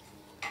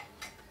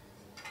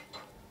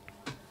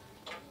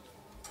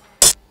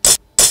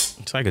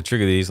so I could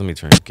trigger these. Let me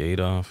turn the gate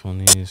off on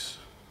these.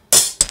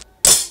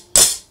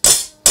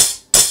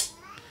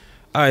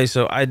 All right,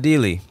 so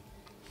ideally,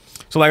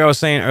 so like I was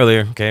saying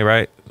earlier, okay,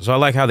 right? So I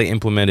like how they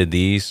implemented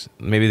these.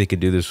 Maybe they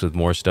could do this with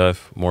more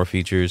stuff, more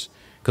features,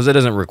 because it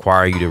doesn't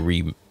require you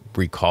to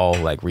recall,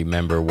 like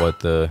remember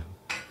what the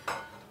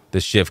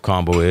shift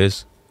combo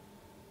is.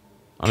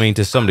 I mean,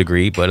 to some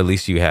degree, but at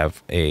least you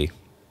have an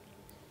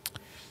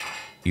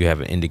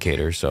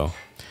indicator. So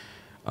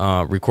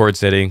record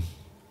setting,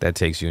 that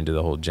takes you into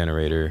the whole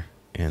generator,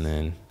 and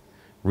then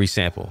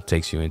resample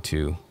takes you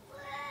into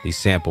the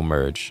sample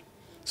merge.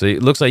 So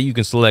it looks like you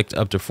can select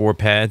up to 4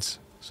 pads.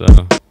 So,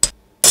 all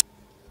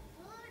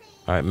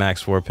right,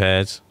 max 4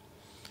 pads.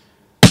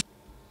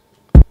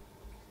 All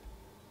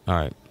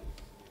right.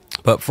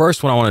 But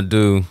first, what I want to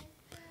do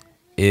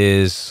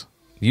is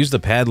use the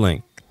pad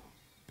link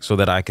so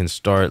that I can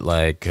start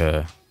like,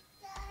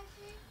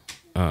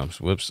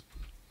 whoops.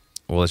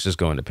 Well, let's just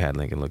go into pad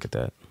link and look at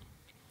that.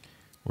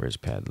 Where's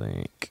pad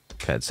link?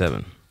 Pad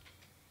 7.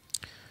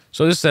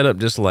 So this set up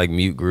just like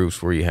mute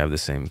groups where you have the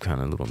same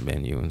kind of little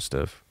menu and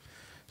stuff.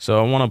 So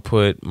I want to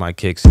put my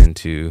kicks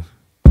into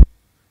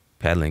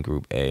pad link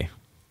group A.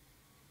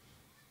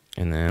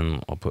 And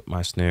then I'll put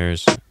my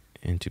snares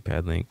into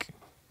pad link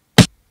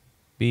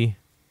B.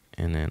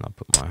 And then I'll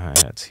put my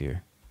hi-hats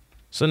here.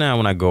 So now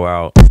when I go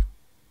out,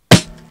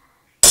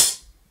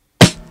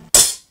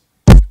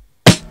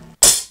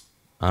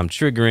 I'm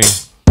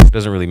triggering.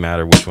 Doesn't really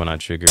matter which one I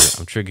trigger.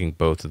 I'm triggering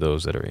both of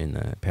those that are in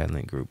the pad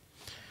link group.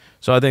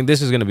 So I think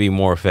this is going to be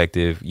more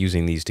effective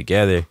using these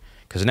together,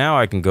 because now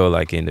I can go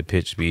like into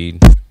pitch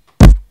speed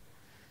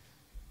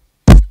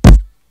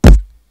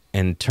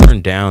and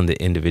turn down the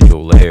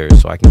individual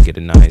layers so I can get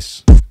a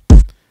nice,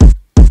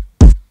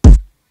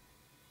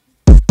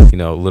 you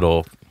know,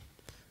 little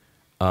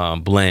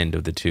blend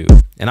of the two.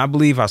 And I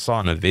believe I saw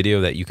in a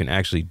video that you can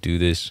actually do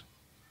this.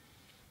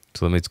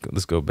 So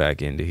let's go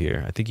back into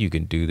here. I think you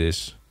can do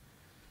this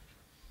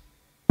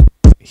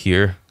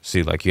here.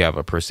 See, like you have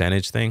a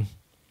percentage thing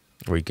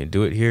where you can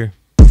do it here.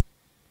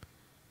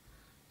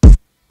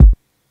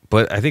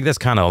 But I think that's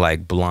kind of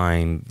like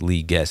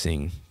blindly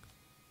guessing,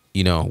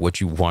 you know,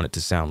 what you want it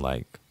to sound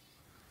like.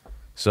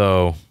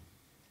 So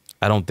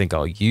I don't think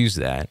I'll use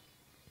that.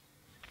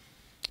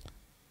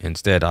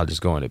 Instead, I'll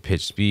just go into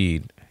pitch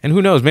speed. And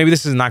who knows, maybe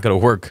this is not going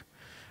to work.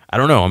 I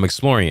don't know. I'm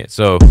exploring it.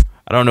 So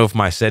I don't know if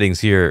my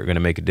settings here are going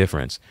to make a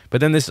difference.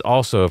 But then this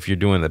also, if you're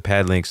doing the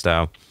pad link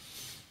style,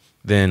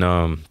 then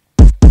I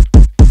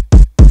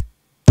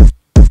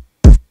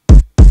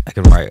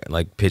can write,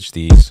 like, pitch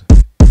these.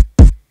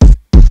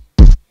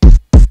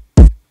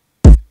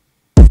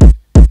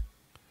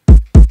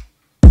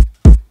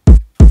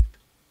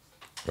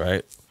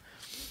 Right?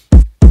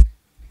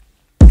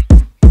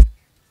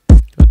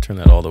 I'll turn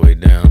that all the way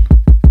down.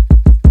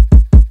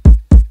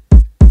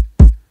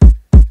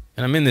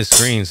 And I'm in this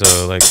screen,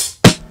 so like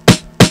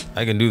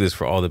I can do this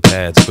for all the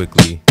pads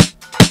quickly.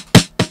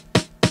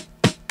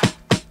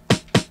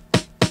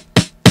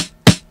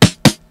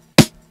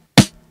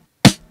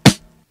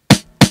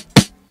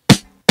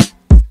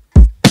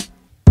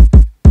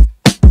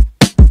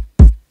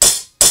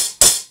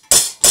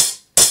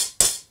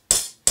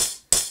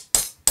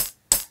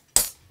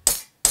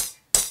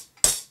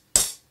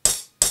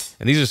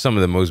 And these are some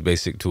of the most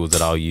basic tools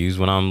that I'll use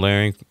when I'm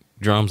layering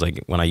drums,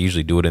 like when I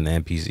usually do it in the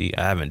MPC.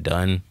 I haven't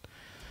done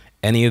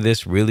any of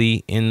this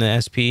really in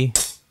the SP,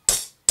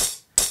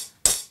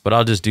 but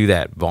I'll just do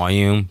that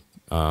volume,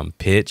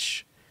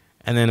 pitch,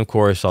 and then of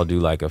course I'll do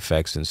like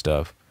effects and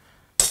stuff.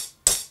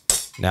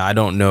 Now I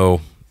don't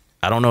know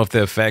if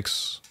the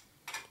effects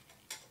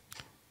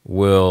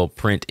will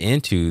print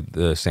into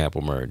the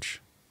sample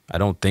merge. I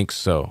don't think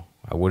so.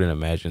 I wouldn't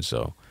imagine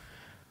so.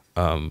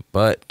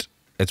 But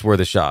it's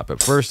worth a shot.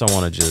 But first I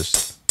want to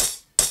just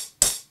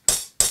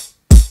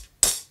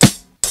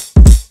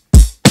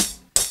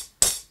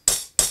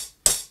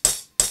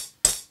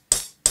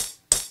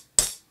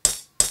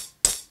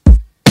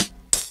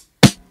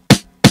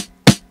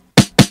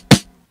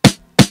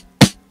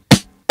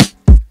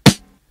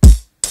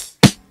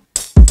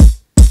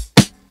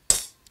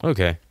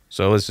okay,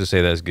 so let's just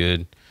say that's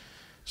good.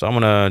 So I'm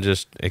gonna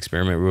just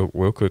experiment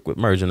real quick with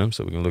merging them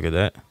so we can look at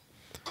that.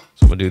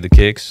 So I'm gonna do the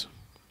kicks,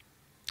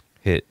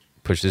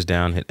 push this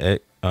down,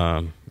 hit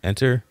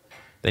enter.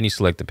 Then you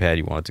select the pad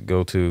you want it to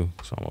go to.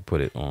 So I'm gonna put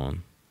it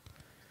on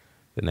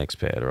the next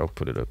pad, or I'll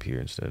put it up here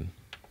instead.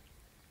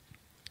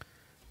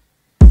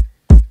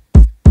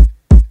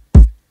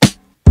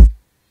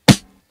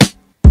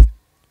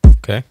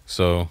 Okay,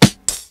 so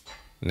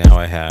now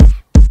I have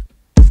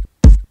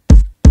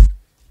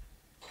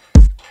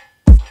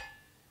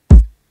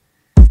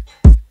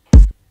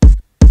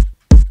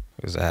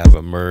is I have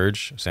a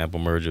merge, sample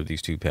merge of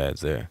these two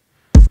pads there.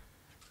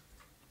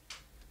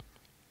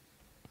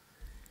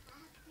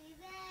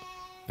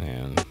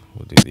 And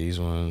we'll do these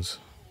ones.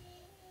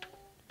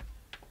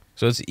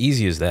 So it's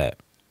easy as that.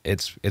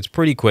 It's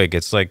pretty quick.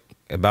 It's like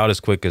about as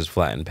quick as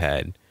flatten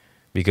pad,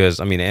 because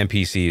I mean the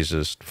MPC is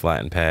just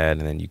flatten pad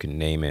and then you can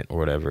name it or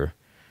whatever.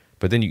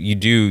 But then you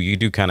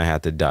do kind of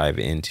have to dive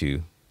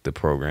into the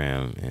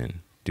program and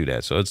do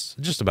that. So it's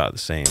just about the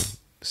same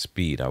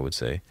speed, I would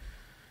say.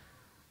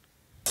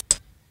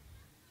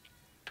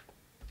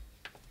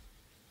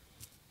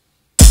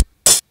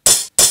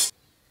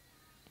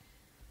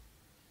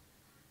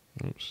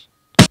 Oops.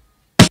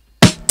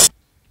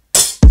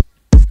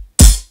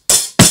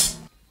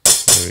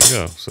 There we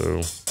go.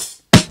 So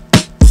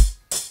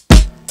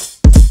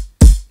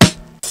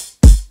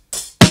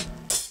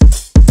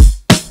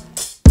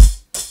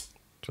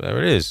there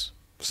it is.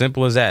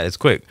 Simple as that. It's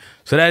quick.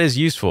 So that is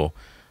useful.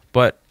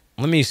 But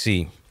let me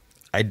see.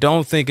 I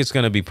don't think it's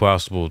going to be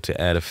possible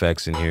to add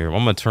effects in here.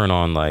 I'm going to turn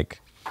on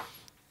like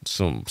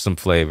some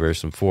flavor,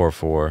 some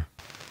 404,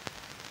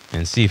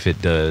 and see if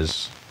it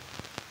does,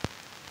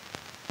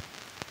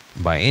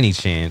 by any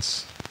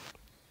chance,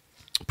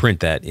 print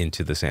that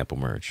into the sample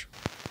merge.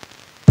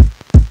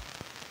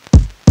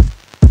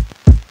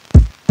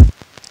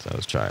 So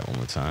let's try it one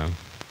more time.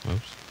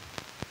 Oops.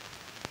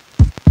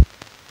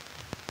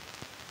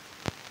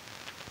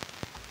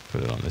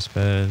 Put it on this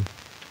pad.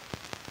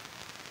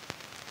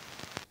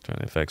 Turn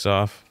the effects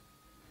off.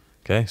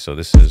 Okay, so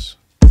this is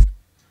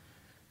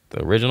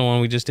the original one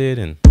we just did,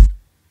 and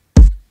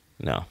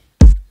no.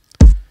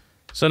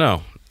 So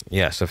no,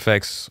 yes,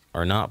 effects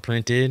are not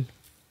printed.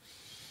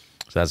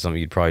 So that's something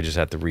you'd probably just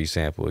have to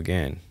resample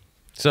again.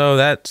 So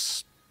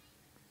that's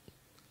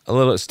a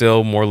little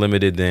still more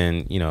limited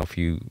than, you know, if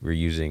you were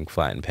using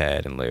flatten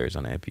pad and layers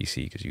on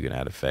MPC, because you can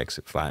add effects.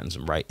 It flattens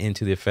them right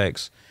into the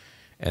effects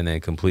and then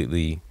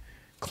completely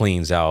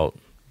cleans out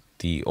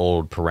the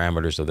old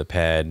parameters of the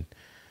pad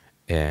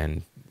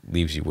and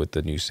leaves you with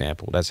the new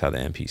sample. That's how the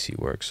MPC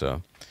works.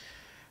 So,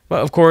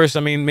 but of course, I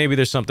mean, maybe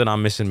there's something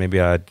I'm missing.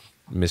 Maybe I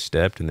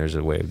misstepped and there's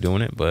a way of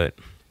doing it, but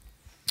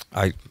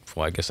I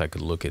guess I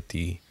could look at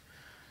the,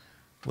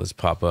 let's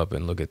pop up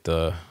and look at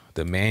the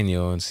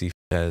manual and see if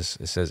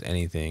it says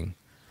anything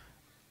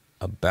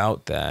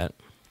about that.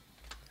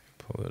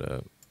 Pull it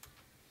up.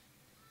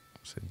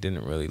 So it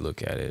didn't really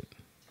look at it.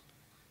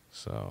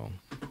 So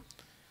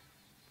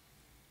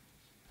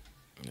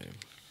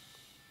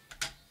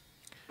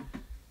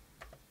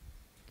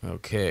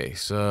okay,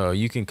 so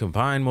you can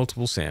combine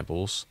multiple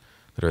samples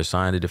that are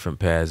assigned to different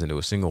pads into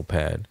a single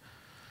pad.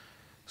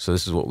 So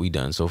this is what we've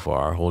done so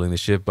far. Holding the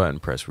shift button,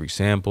 press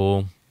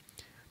resample.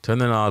 Turn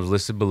the knobs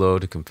listed below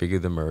to configure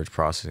the merge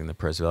processing, the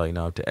press value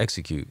knob to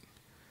execute.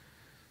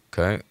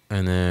 Okay,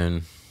 and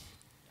then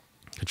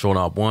control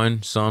knob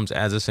 1, sums,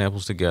 adds the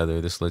samples together.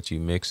 This lets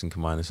you mix and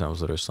combine the samples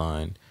that are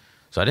assigned.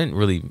 So I didn't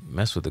really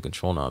mess with the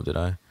control knob, did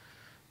I?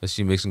 Lets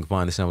you mix and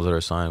combine the samples that are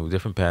assigned with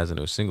different pads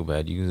into a single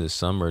pad. You use the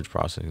sum merge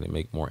processing to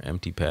make more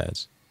empty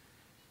pads.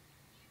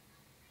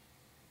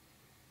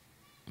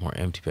 More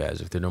empty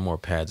pads if there are no more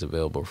pads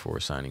available for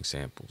assigning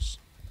samples.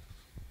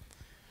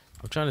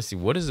 I'm trying to see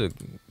what is it.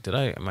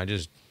 Am I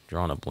just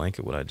drawing a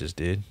blanket what I just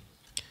did?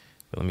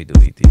 But let me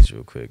delete these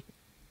real quick.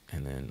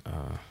 And then,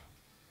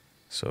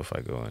 so if I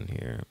go in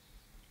here,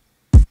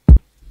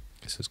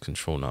 this is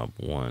control knob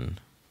 1,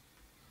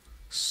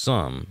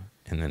 sum,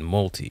 and then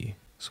multi.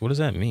 So what does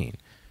that mean?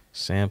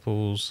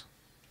 Samples,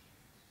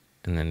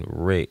 and then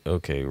rate.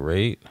 Okay,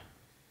 rate.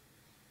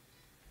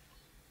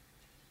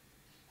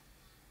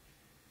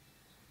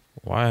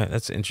 Why?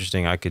 That's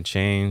interesting. I could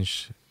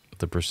change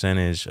the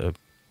percentage of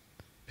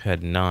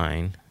pad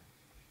 9.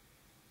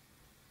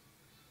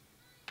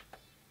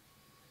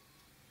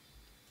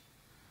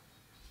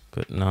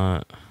 But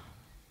not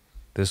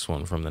this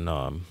one from the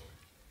knob.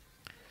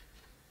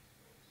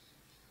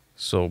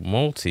 So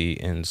multi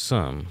and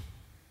sum.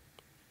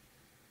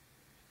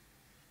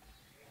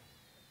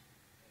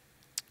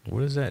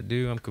 What does that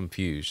do? I'm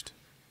confused.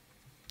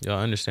 Y'all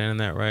understanding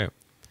that right?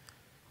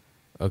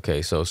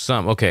 Okay, so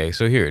sum. Okay,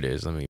 so here it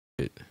is. Let me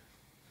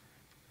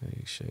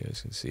show you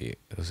guys can see.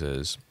 It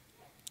says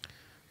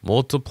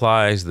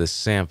multiplies the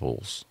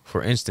samples.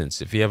 For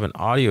instance, if you have an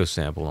audio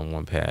sample on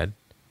one pad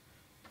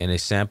and a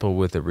sample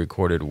with a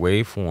recorded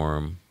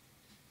waveform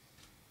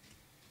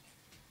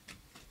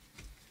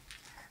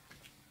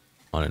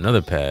on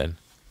another pad,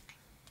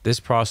 this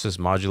process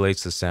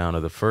modulates the sound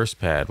of the first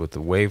pad with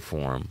the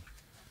waveform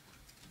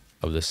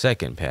of the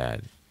second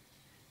pad.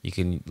 You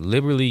can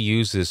liberally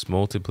use this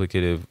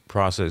multiplicative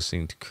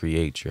processing to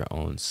create your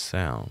own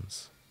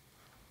sounds.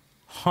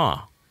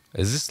 Huh.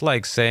 Is this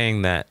like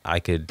saying that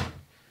I'm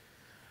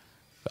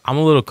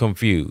a little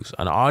confused.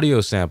 An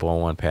audio sample on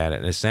one pad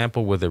and a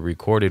sample with a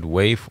recorded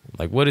wave.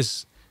 Like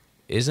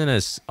isn't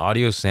an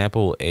audio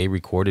sample a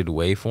recorded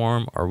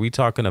waveform? Are we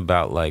talking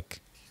about like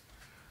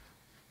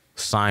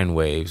sine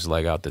waves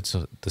like out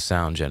the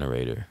sound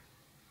generator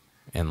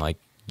and like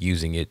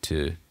using it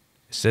to,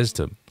 it says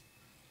to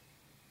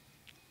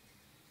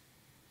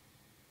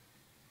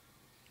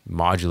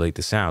modulate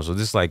the sound. So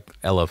this like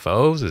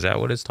LFOs, is that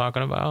what it's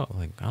talking about?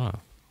 Like, I don't know.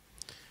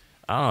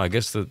 I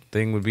guess the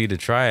thing would be to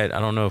try it. I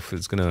don't know if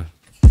it's gonna,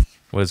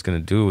 what it's gonna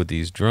do with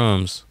these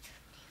drums.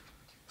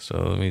 So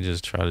let me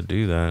just try to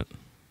do that.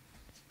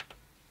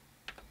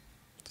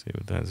 See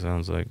what that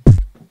sounds like.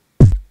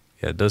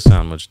 Yeah, it does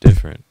sound much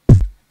different.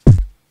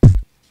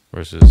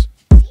 Versus,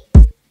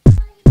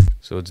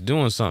 so it's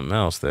doing something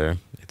else there.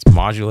 It's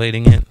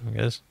modulating it, I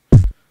guess.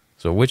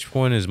 So which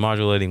one is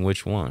modulating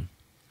which one?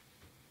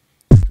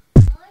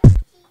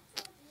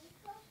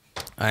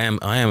 I am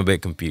a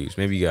bit confused.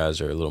 Maybe you guys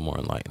are a little more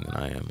enlightened than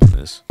I am on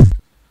this.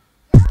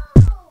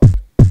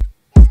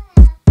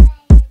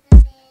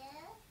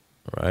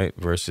 Right?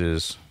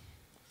 Versus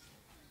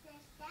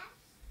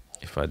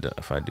if I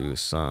do a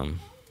sum,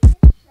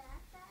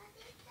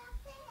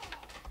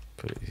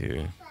 put it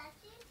here.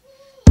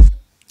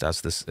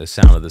 That's the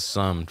sound of the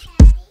summed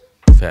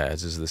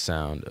pads is the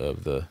sound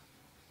of the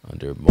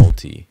under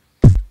multi.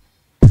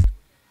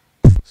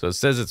 So it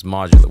says it's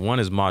modulate. One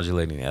is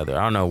modulating the other.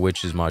 I don't know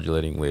which is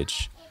modulating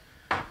which.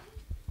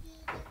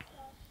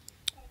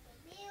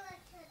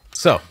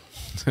 So,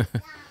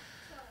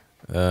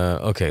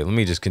 okay, let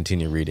me just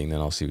continue reading, then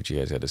I'll see what you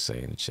guys got to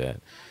say in the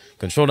chat.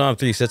 Control knob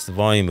 3 sets the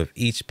volume of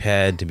each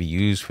pad to be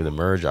used for the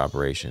merge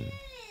operation.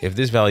 If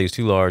this value is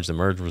too large, the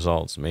merge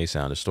results may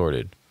sound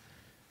distorted.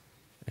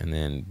 And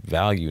then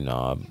value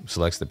knob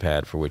selects the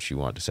pad for which you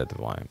want to set the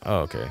volume. Oh,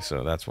 okay,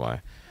 so that's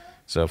why.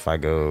 So if I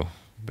go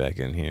back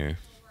in here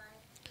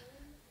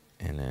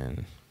and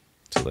then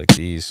select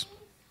these.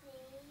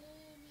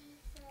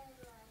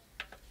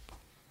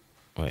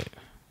 Wait.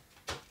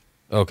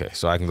 Okay,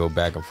 so I can go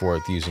back and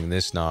forth using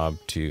this knob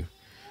to,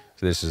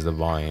 so this is the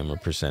volume or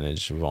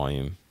percentage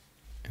volume,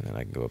 and then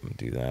I can go up and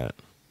do that.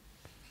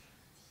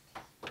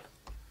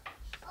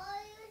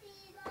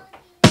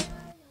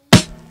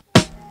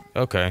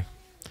 Okay,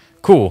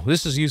 cool.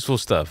 This is useful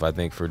stuff, I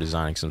think, for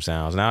designing some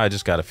sounds. Now I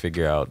just got to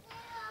figure out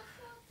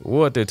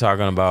what they're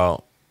talking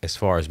about as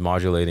far as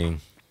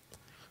modulating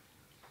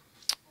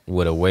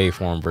with a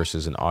waveform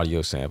versus an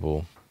audio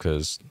sample,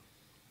 because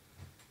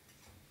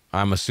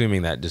I'm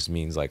assuming that just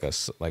means like a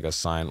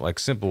sine, like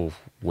simple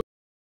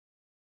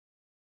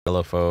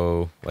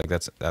LFO, like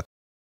that's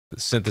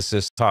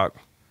synthesis talk.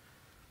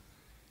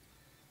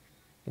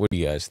 What do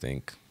you guys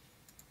think?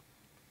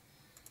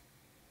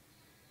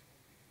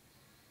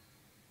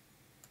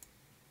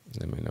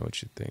 Let me know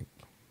what you think.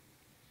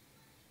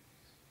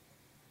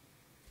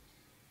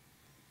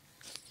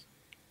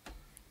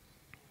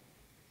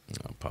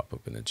 I'll pop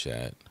up in the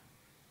chat.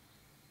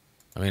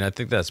 I mean, I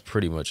think that's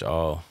pretty much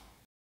all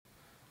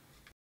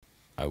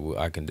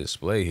I can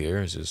display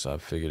here. It's just I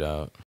figured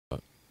out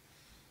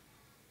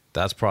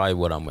that's probably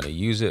what I'm going to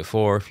use it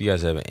for. If you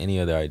guys have any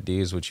other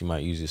ideas what you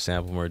might use your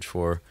sample merge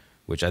for,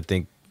 which I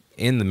think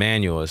in the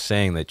manual is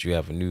saying that you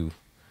have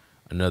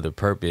another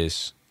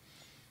purpose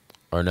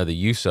or another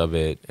use of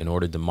it in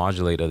order to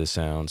modulate other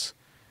sounds.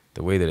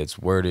 The way that it's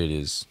worded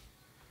is,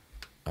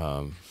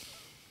 I'm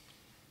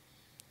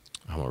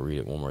going to read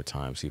it one more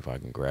time, see if I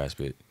can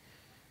grasp it.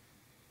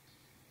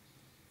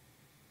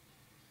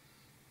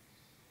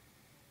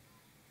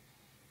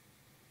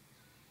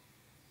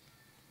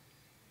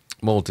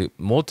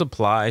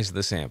 Multiplies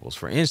the samples.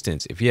 For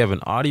instance, if you have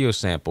an audio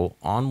sample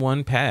on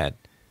one pad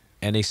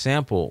and a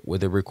sample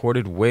with a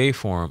recorded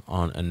waveform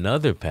on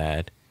another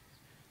pad,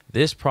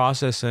 this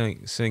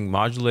processing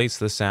modulates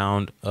the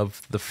sound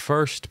of the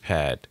first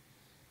pad.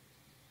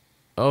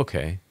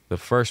 Okay, the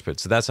first pad.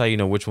 So that's how you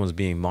know which one's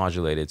being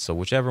modulated. So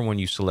whichever one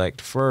you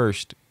select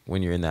first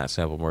when you're in that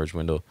sample merge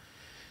window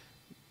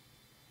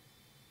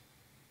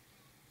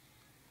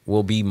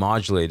will be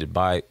modulated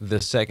by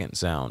the second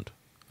sound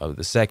of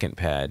the second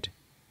pad.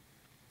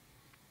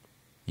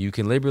 You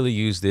can liberally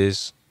use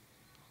this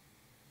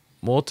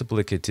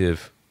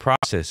multiplicative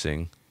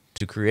processing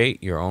to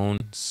create your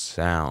own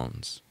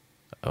sounds.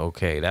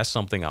 Okay, that's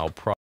something I'll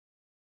probably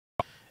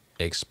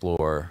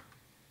explore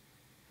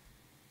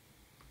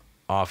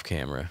off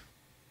camera.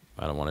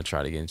 I don't want to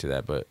try to get into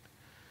that, but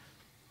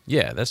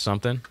yeah, that's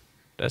something.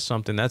 That's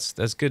something that's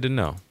good to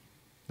know.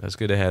 That's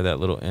good to have that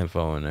little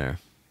info in there.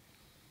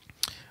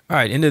 All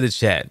right, into the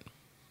chat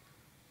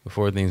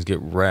before things get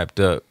wrapped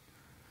up.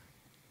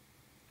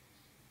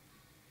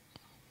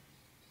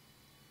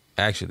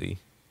 Actually,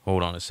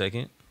 hold on a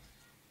second.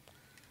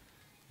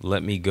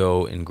 Let me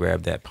go and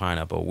grab that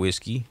pineapple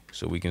whiskey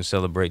so we can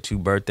celebrate 2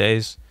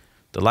 birthdays.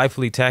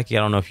 Delightfully Tacky,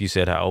 I don't know if you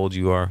said how old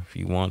you are, if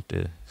you want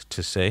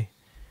to say.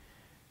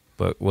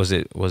 But was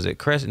it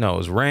Crest? No, it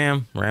was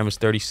Ram. Ram is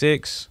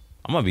 36.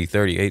 I'm going to be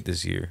 38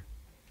 this year.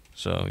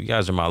 So you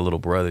guys are my little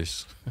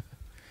brothers.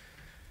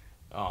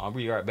 Oh, I'll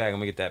be right back. I'm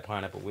going to get that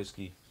pineapple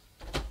whiskey.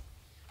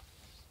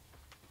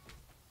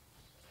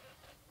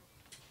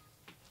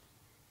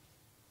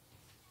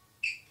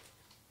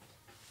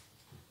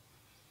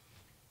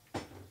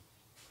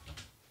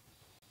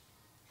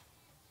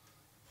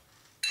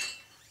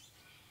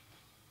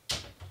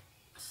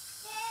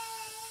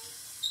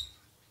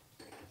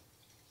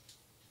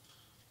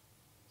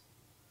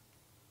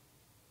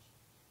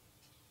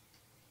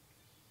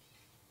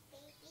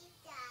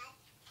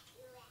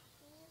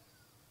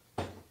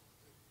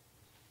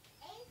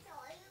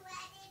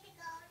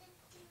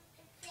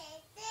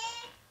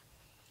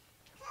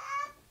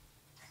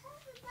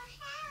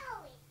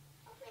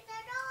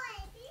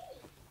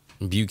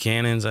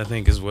 Buchanan's, I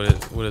think, is what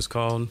it's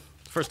called.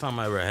 First time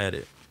I ever had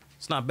it.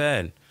 It's not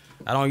bad.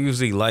 I don't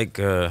usually like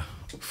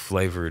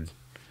flavored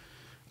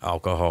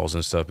alcohols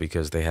and stuff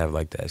because they have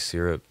like that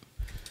syrup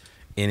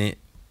in it,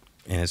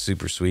 and it's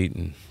super sweet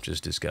and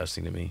just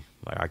disgusting to me.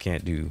 Like I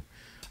can't do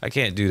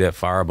that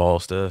Fireball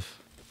stuff,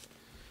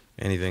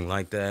 anything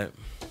like that.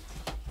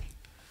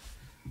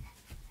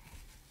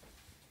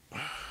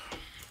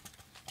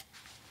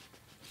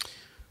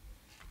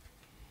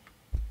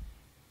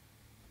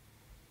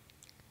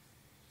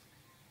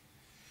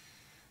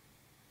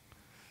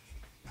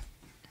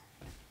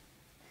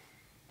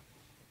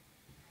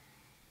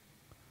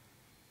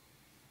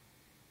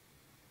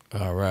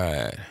 All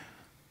right.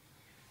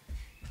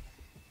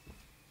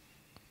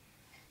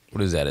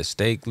 What is that? A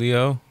steak,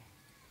 Leo?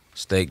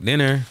 Steak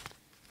dinner.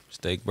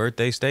 Steak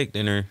birthday steak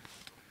dinner.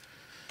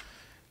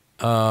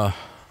 It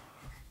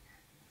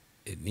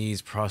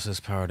needs process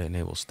power to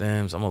enable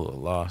stems. I'm a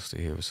little lost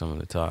to hear with some of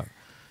the talk.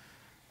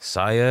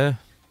 Saya?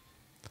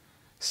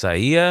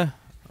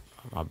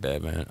 My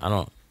bad, man. I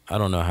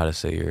don't know how to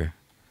say your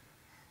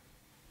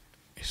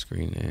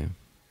screen name.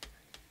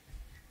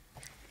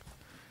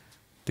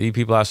 3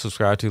 people I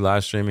subscribe to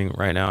live streaming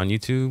right now on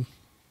YouTube.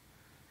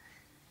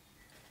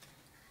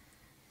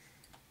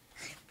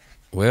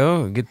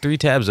 Well, get 3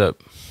 tabs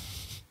up.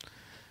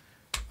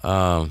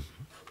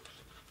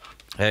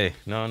 Hey,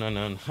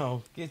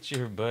 no. Get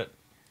your butt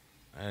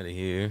out of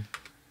here.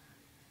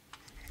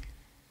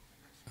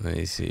 Let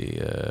me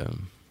see.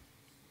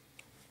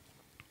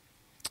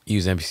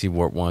 Use MPC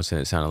Warp once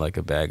and it sounded like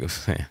a bag of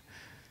sand.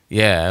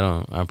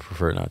 Yeah, I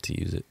prefer not to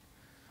use it.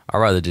 I'd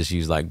rather just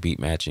use like beat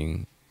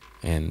matching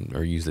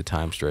or use the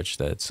time stretch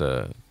that's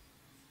the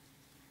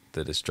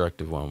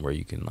destructive one where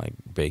you can like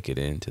bake it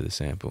into the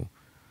sample.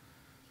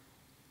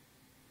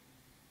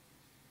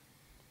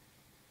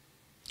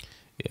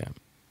 Yeah.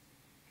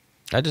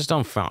 I just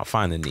don't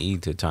find the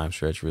need to time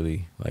stretch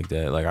really like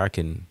that. Like I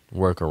can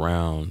work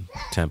around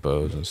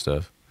tempos and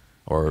stuff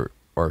or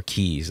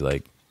keys.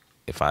 Like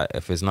if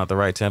it's not the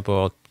right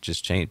tempo, I'll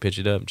just pitch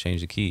it up and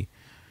change the key.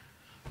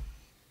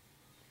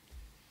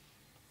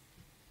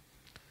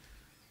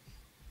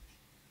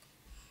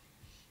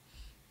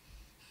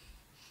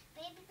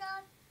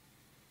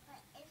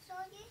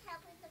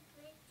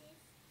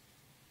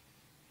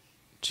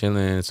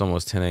 Chilling. It's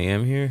almost 10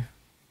 a.m. here.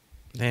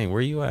 Dang,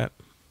 where you at?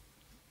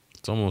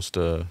 It's almost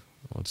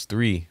it's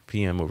 3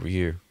 p.m. over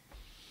here.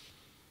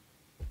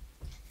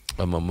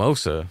 A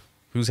mimosa?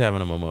 Who's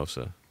having a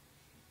mimosa?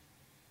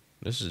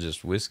 This is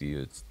just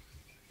whiskey.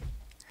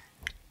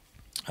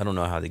 I don't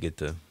know how to get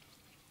the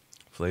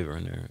flavor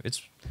in there.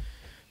 It's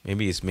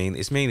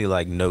mainly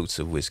like notes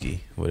of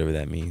whiskey, whatever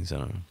that means. I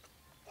don't know.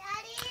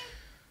 Daddy?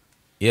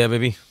 Yeah,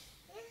 baby.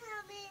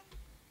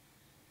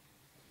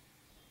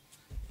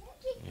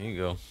 There you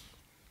go.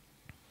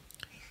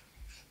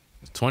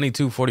 It's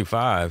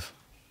 22:45.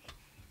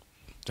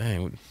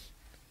 Dang, what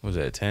was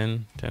that?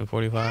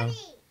 10:45?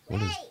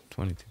 What is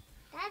 22?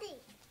 Daddy.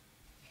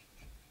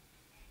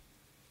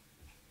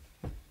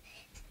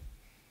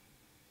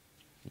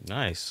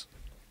 Nice.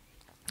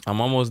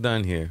 I'm almost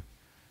done here.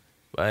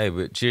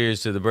 But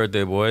cheers to the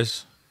birthday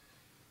boys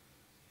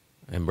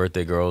and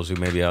birthday girls who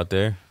may be out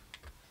there.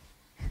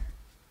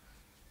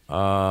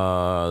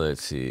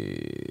 Let's see.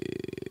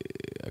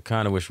 I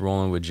kind of wish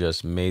Roland would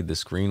just made the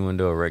screen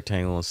window a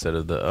rectangle instead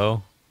of the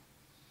O.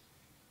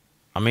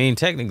 I mean,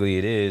 technically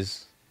it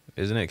is.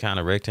 Isn't it kind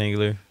of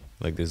rectangular?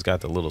 Like it's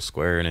got the little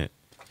square in it.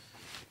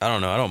 I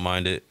don't know. I don't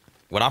mind it.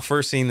 When I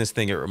first seen this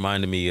thing, it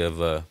reminded me of,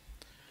 so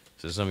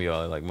some of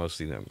y'all are like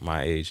mostly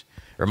my age.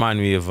 It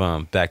reminded me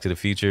of Back to the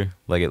Future.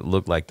 Like it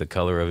looked like the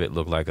color of it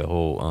looked like a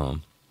whole,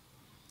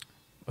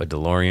 a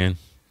DeLorean.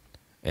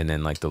 And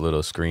then like the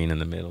little screen in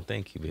the middle.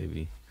 Thank you,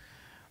 baby.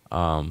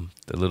 The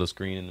little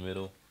screen in the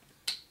middle.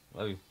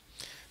 Love you.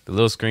 The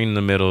little screen in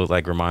the middle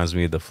like reminds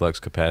me of the flux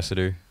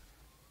capacitor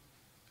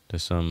to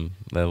some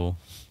level.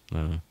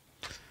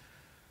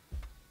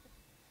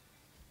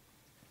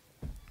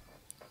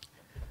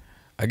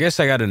 I guess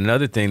I got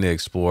another thing to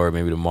explore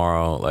maybe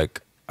tomorrow.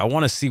 Like I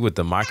want to see what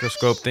the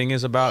microscope thing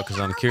is about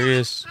because I'm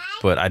curious,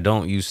 but I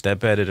don't use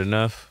step edit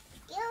enough.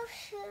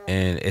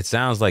 And it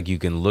sounds like you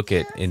can look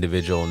at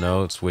individual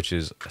notes, which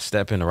is a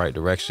step in the right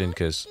direction.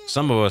 Because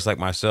some of us, like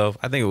myself,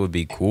 I think it would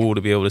be cool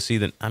to be able to see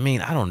them. I mean,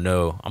 I don't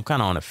know. I'm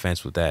kind of on the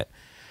fence with that.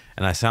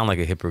 And I sound like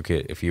a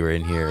hypocrite if you were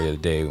in here the other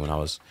day when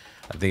I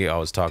think I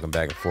was talking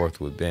back and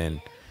forth with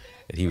Ben.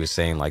 And he was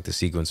saying like the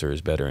sequencer is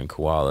better in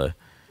Koala.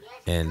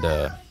 And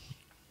I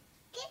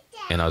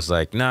was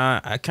like,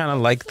 nah, I kind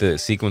of like the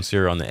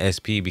sequencer on the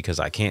SP because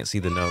I can't see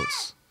the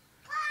notes.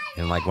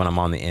 And like when I'm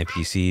on the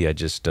MPC,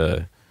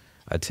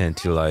 I tend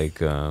to like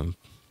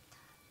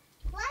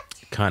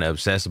kind of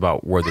obsess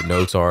about where the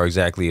notes are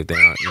exactly if they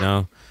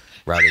aren't,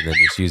 rather than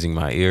just using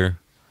my ear.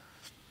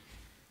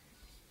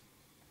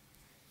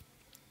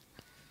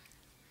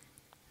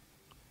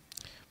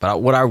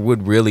 But what I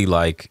would really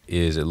like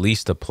is at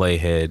least a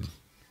playhead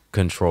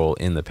control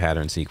in the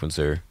pattern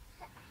sequencer.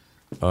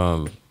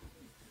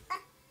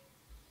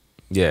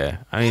 Yeah,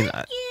 I mean,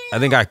 I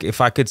think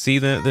if I could see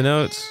the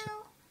notes,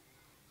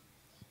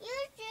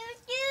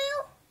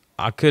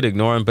 I could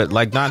ignore them, but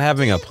like not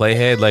having a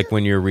playhead, like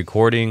when you're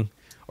recording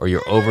or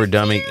you're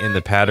overdubbing in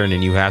the pattern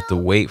and you have to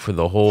wait for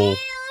the whole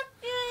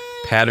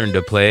pattern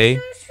to play.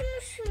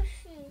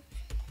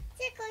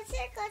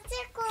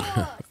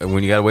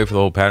 When you gotta wait for the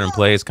whole pattern to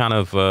play, it's kind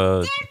of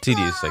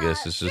tedious, I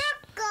guess. It's just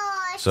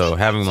so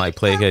having like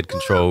playhead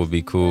control would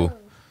be cool.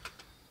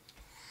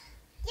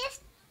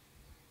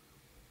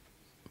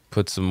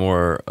 Put some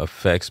more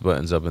effects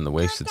buttons up in the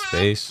wasted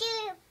space.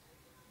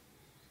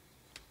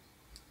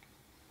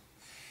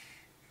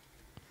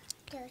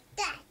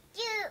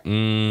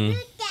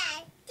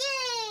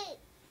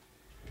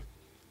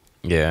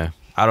 Yeah,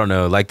 I don't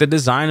know. Like the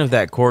design of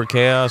that chord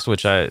chaos,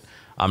 which I'm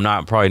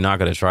probably not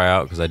gonna try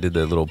out because I did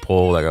the little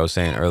poll, like I was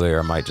saying earlier.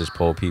 I might just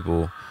poll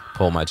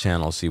my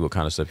channel, see what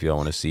kind of stuff y'all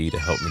want to see to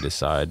help me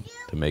decide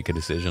to make a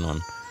decision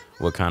on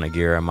what kind of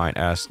gear I might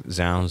ask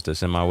Zounds to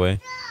send my way.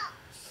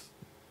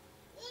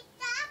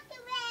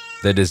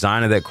 The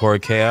design of that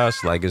chord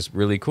chaos, like, is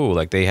really cool.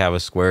 Like they have a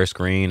square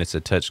screen. It's a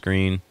touch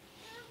screen.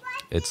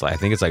 It's like, I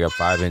think it's like a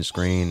 5-inch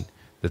screen.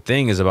 The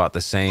thing is about the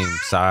same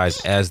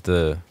size as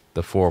the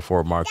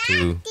 404 Mark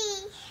II.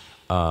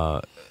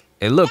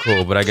 It looked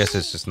cool, but I guess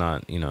it's just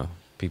not, you know,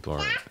 people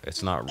are,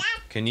 it's not.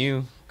 Can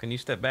you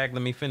step back?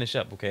 Let me finish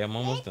up. Okay, I'm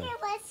almost done.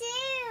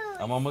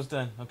 I'm almost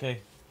done. Okay,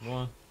 go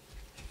on.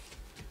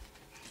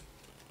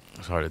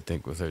 It's hard to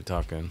think with her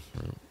talking,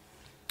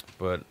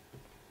 but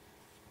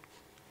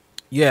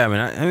yeah,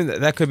 I mean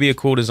that could be a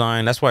cool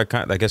design. That's why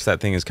I guess that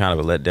thing is kind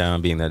of a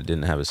letdown, being that it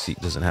doesn't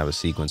have a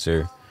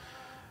sequencer.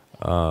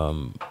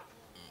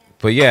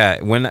 But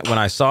yeah, when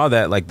I saw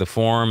that, like the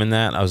form and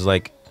that, I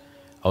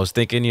was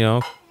thinking, you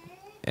know,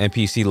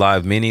 MPC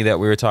Live Mini that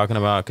we were talking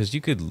about, because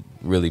you could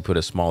really put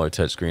a smaller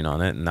touchscreen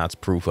on it, and that's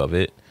proof of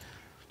it.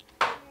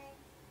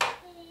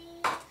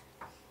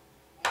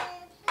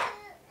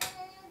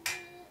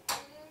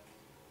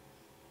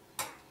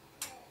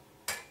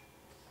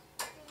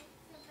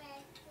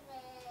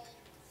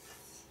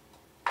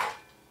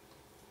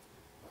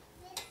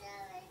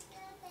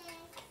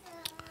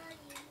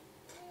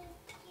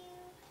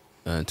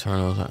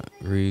 Internal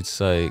read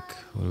psych.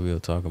 What are we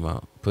talking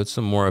about? Put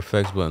some more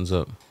effects buttons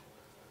up.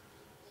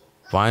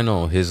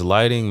 Vynil, his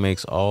lighting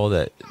makes all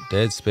that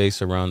dead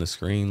space around the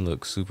screen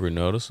look super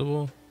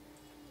noticeable.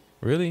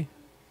 Really?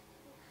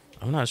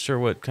 I'm not sure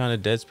what kind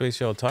of dead space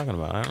y'all talking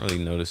about. I don't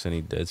really notice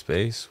any dead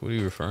space. What are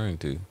you referring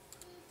to?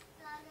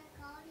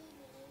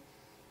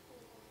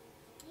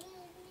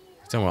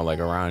 Talking about like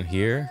around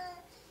here?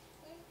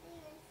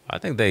 I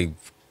think they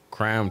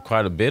crammed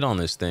quite a bit on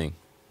this thing.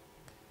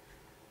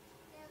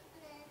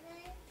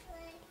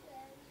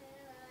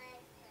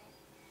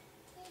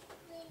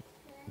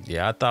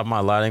 Yeah, I thought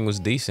my lighting was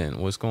decent.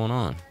 What's going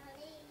on?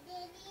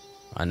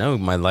 I know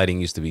my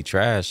lighting used to be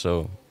trash,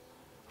 so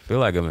I feel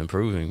like I'm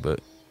improving, but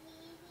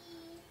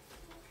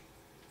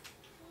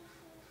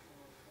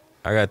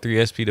I got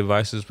 3 SP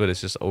devices, but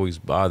it's just always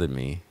bothered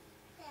me.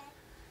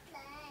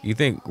 You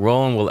think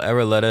Roland will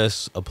ever let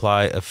us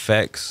apply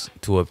effects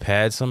to a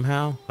pad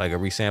somehow? Like a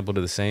resample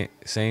to the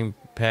same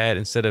pad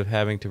instead of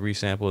having to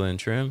resample and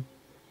trim?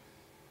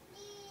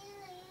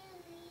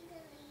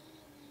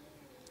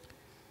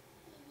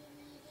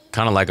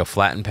 Kind of like a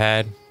flattened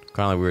pad,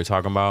 kind of like we were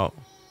talking about.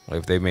 Like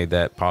if they made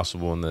that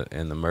possible in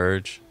the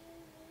merge.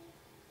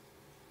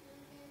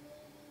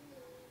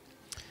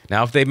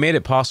 Now, if they made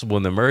it possible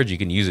in the merge, you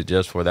can use it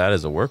just for that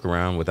as a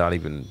workaround without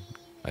even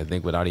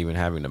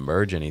having to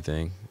merge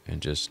anything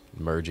and just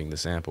merging the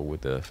sample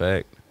with the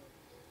effect.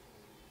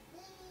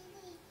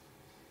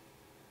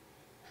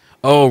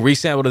 Oh,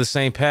 resample to the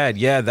same pad.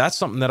 Yeah, that's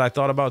something that I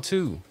thought about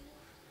too.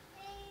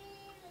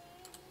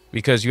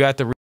 Because you have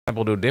to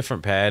sample to a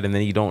different pad, and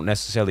then you don't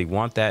necessarily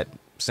want that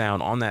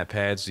sound on that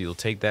pad, so you'll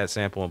take that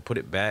sample and put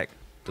it back,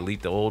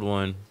 delete the old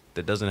one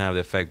that doesn't have the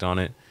effect on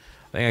it.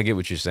 I think I get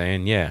what you're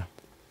saying. Yeah,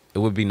 it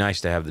would be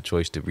nice to have the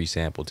choice to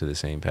resample to the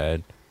same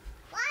pad.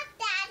 What,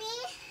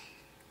 Daddy?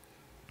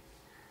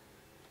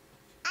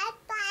 I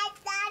bought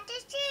that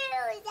too.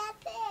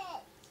 That's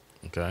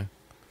it. Okay.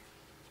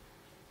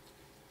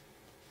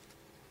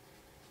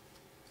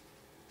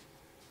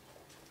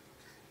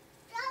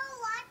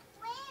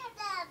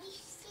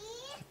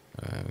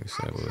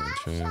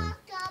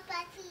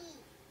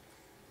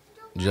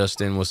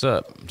 Justin, what's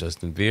up?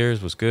 Justin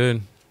Beers, what's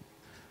good?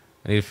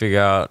 I need to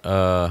figure out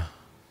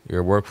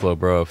your workflow,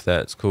 bro, if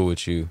that's cool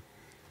with you.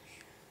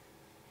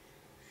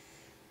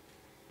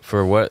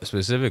 For what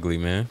specifically,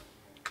 man?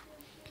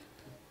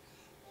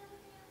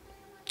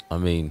 I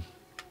mean,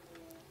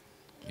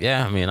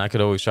 yeah, I mean, I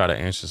could always try to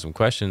answer some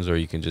questions, or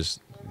you can just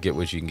get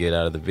what you can get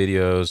out of the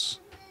videos.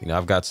 You know,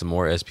 I've got some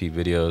more SP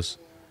videos,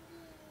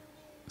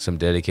 some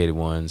dedicated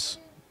ones.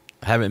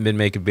 I haven't been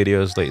making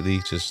videos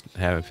lately, just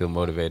haven't feel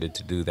motivated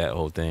to do that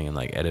whole thing and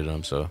like edit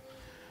them. So,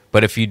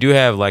 but if you do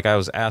have, like I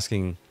was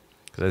asking,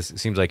 because it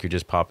seems like you're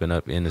just popping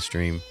up in the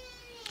stream,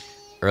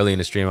 early in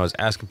the stream, I was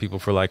asking people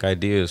for like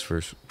ideas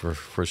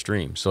for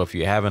streams. So if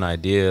you have an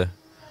idea,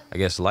 I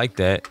guess like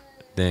that,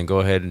 then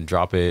go ahead and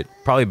drop it.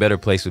 Probably a better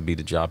place would be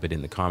to drop it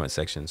in the comment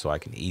section so I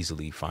can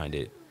easily find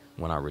it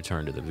when I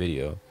return to the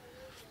video.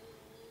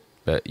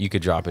 But you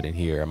could drop it in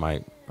here. I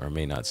might or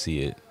may not see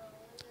it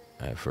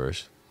at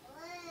first.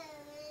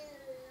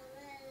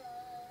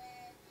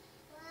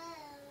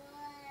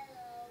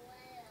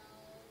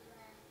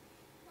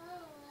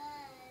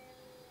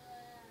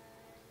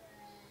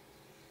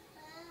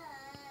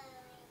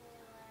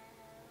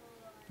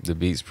 The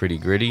beat's pretty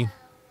gritty.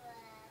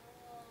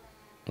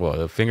 Well,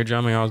 the finger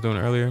drumming I was doing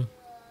earlier.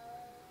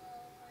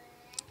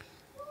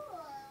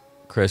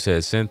 Chris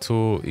said synth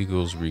tool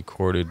equals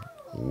recorded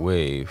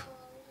wave.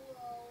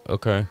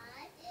 Okay.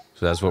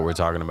 So that's what we're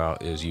talking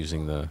about, is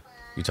using the,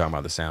 you're talking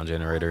about the sound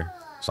generator.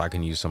 So I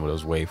can use some of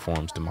those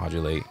waveforms to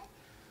modulate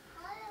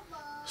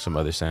some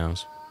other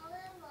sounds.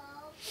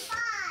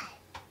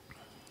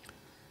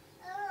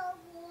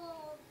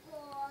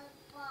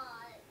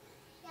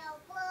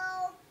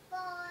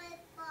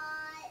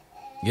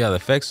 Yeah, the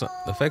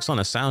effects on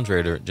a sound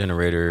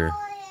generator.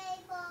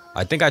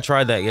 I think I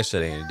tried that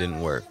yesterday and it didn't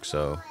work.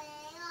 So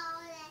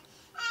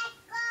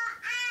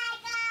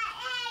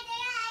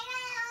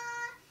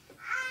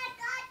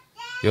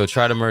yo,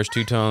 try to merge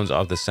two tones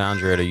off the sound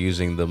generator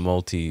using the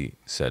multi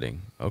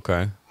setting.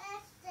 Okay.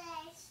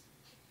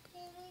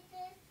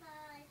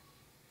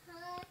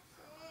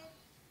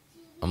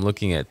 I'm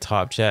looking at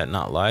top chat,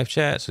 not live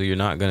chat, so you're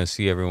not gonna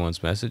see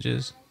everyone's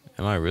messages.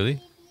 Am I really?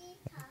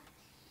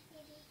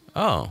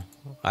 Oh,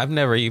 I've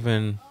never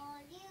even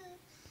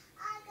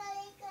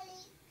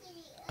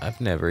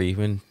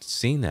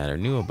seen that or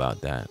knew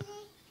about that.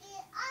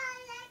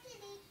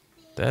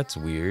 That's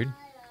weird.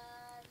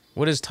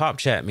 What does top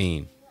chat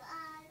mean?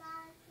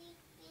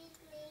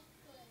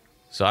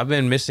 So I've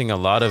been missing a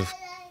lot of,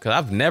 because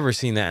I've never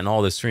seen that in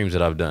all the streams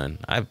that I've done.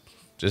 I'm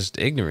just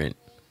ignorant.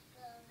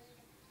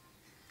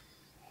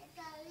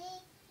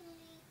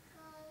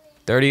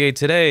 38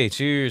 today.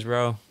 Cheers,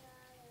 bro.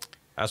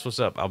 That's what's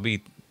up. I'll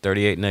be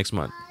 38 next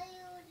month.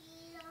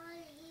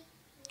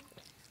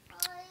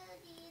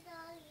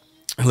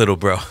 Little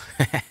bro.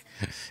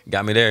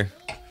 Got me there.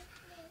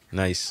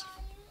 Nice.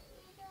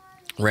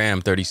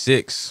 Ram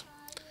 36.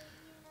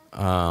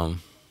 No,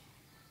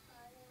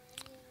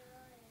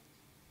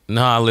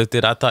 I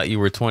lifted. I thought you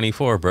were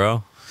 24,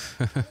 bro.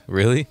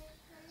 Really?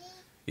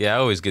 Yeah, I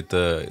always get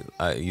the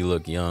you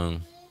look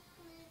young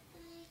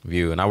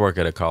view, and I work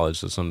at a college,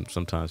 so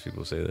sometimes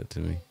people say that to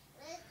me,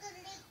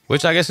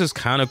 which I guess is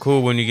kind of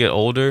cool when you get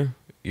older.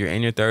 You're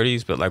in your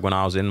 30s, but like when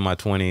I was in my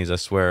 20s, I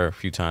swear a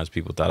few times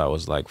people thought I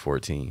was like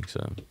 14.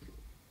 So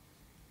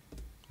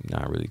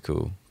not really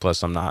cool.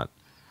 Plus, I'm not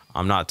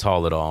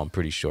tall at all. I'm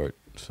pretty short.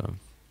 So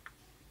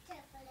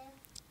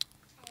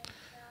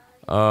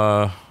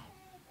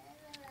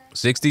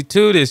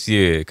 62 this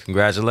year.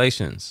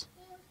 Congratulations.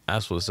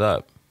 That's what's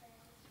up.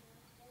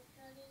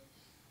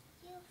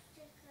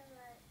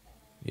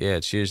 Yeah,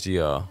 cheers to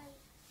y'all.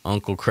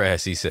 Uncle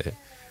Crass, he said.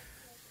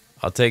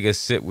 I'll take a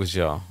sip with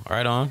y'all.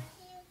 Right on.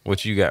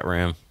 What you got,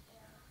 Ram?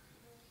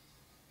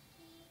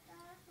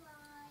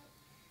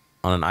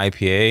 On an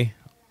IPA?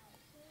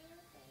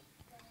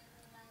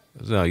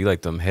 No, you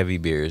like them heavy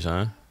beers,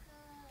 huh?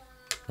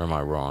 Or am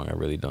I wrong? I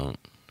really don't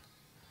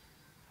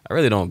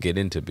get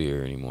into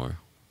beer anymore.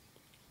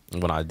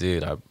 When I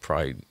did, I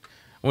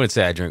wouldn't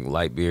say I drink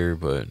light beer,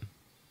 but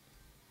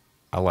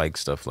I like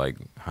stuff like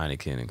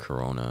Heineken and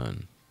Corona,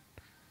 and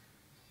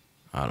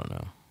I don't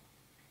know.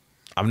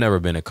 I've never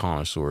been a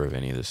connoisseur of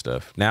any of this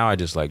stuff. Now I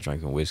just like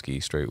drinking whiskey,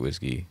 straight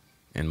whiskey,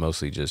 and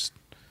mostly just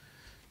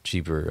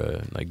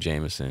cheaper, like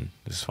Jameson.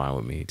 It's fine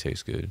with me. It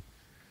tastes good.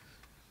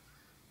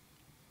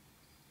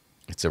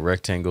 It's a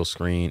rectangle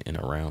screen in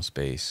a round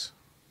space.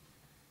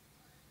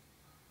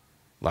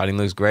 Lighting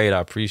looks great. I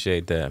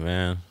appreciate that,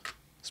 man.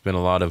 It's been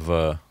a lot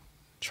of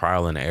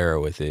trial and error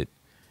with it,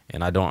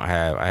 and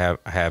I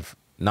have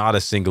not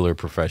a singular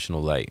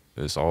professional light.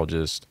 It's all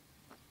just,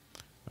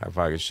 if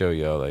I could show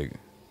y'all, like,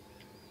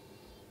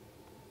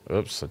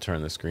 oops, I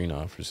turned the screen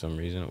off for some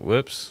reason.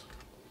 Whoops.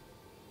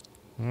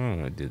 I don't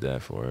know what I did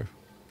that for.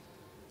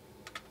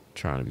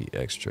 Trying to be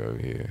extra over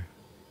here.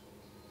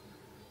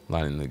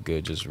 Lighting look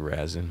good, just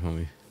razzing,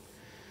 homie.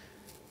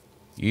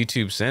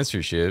 YouTube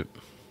censorship.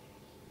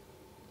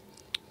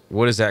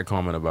 What is that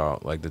comment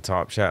about? Like the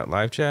top chat,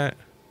 live chat?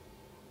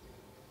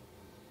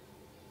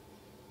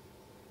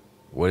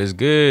 What is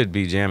good,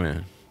 be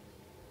jamming?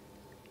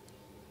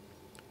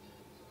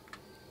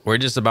 We're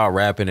just about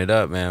wrapping it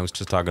up, man. I was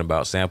just talking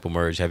about sample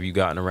merge. Have you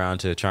gotten around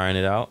to trying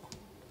it out?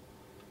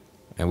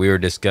 And we were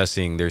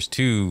discussing there's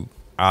two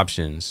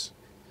options.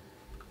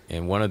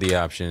 And one of the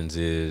options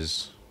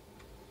is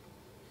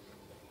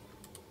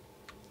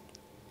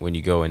when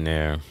you go in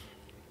there,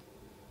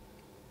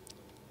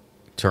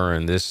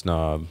 turn this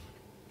knob,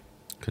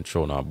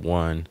 control knob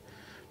 1,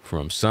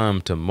 from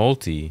sum to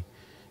multi.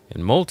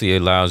 And multi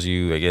allows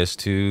you, I guess,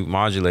 to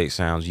modulate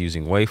sounds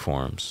using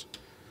waveforms.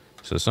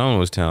 So someone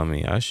was telling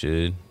me I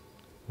should.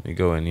 Let me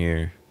go in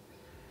here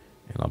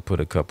and I'll put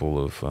a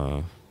couple of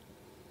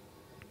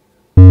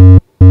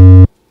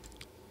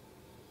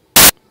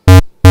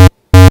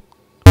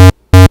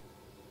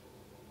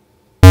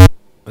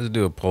let's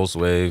do a pulse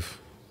wave.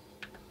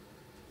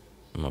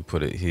 I'm gonna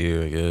put it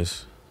here, I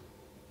guess.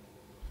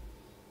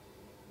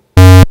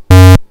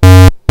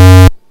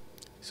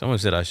 Someone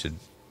said I should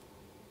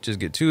just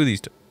get 2 of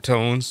these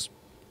tones.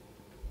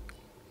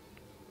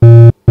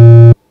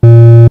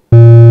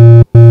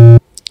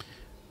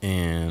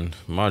 And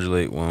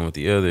modulate one with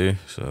the other.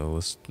 So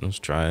let's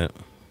try it.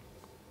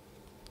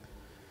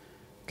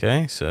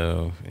 Okay,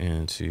 so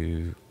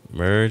into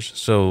merge.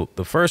 So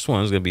the first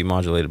one is gonna be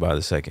modulated by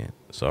the second.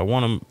 So I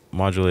want to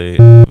modulate,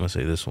 I'm gonna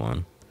say this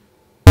one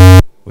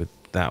with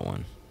that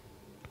one.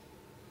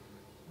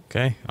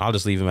 Okay, I'll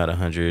just leave them at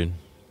 100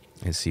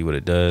 and see what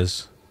it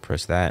does.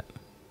 Press that,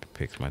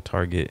 pick my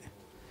target.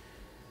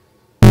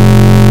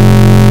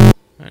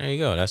 There you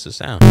go, that's the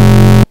sound.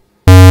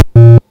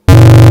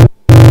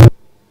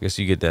 Guess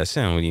you get that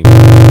sound when you...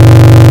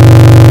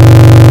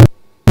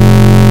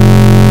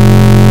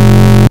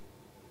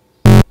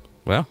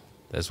 Well,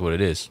 that's what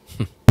it is.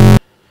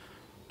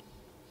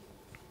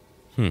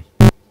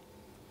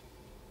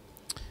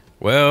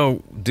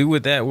 Well, do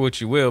with that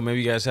what you will.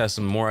 Maybe you guys have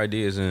some more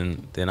ideas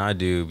than I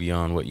do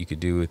beyond what you could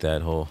do with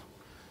that whole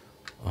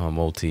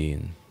multi.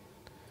 And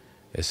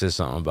it says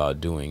something about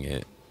doing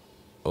it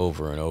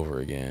over and over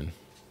again.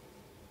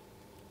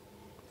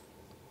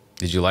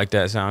 Did you like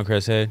that sound,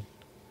 Cresthead?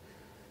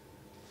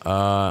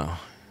 Man,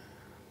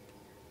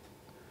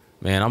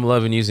 I'm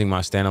loving using my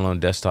standalone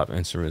desktop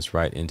instruments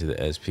right into the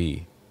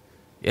SP.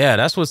 Yeah,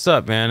 that's what's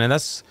up, man. And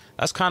that's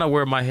kind of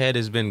where my head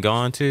has been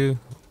gone to.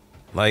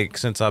 Like,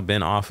 since I've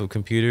been off of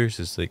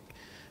computers, it's like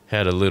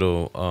had a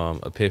little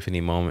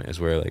epiphany moment, is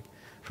where like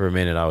for a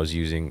minute I was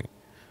using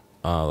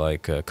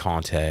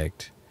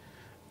Contact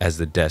as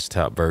the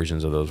desktop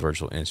versions of those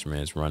virtual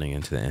instruments running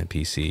into the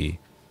MPC,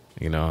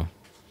 you know.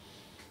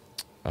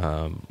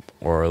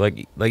 Or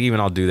like even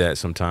I'll do that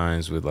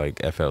sometimes with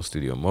like FL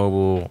Studio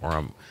Mobile, or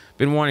I'm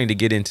been wanting to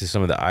get into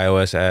some of the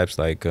iOS apps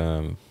like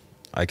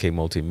IK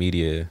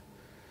Multimedia,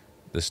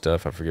 the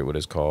stuff, I forget what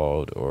it's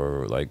called,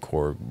 or like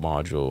Core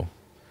Module.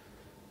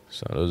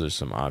 So those are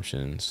some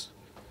options.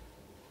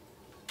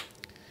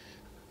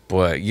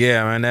 But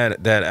yeah, man,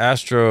 that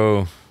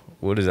Astro,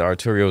 what is it,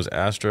 Arturio's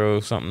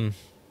Astro something?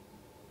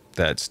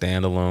 That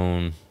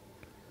standalone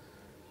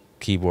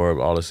keyboard,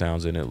 all the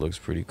sounds in it, looks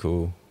pretty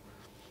cool.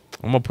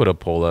 I'm gonna put a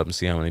poll up and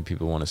see how many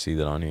people want to see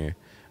that on here.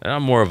 And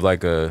I'm more of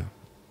like a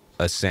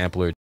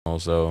sampler channel,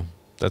 so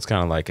that's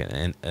kind of like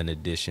an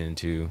addition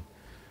to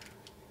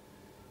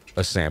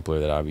a sampler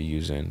that I'll be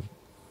using.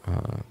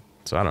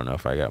 So I don't know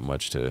if I got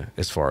much to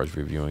as far as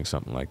reviewing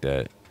something like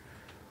that.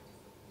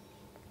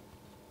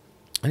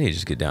 I need to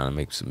just get down and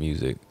make some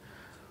music.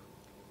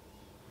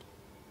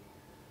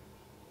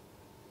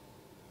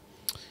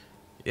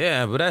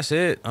 Yeah, but that's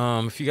it.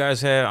 If you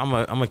guys have, I'm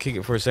gonna kick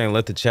it for a second.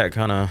 Let the chat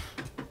kind of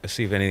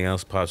see if anything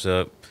else pops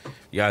up.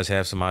 You guys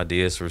have some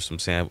ideas for some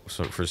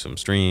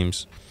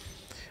streams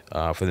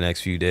for the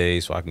next few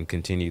days, so I can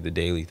continue the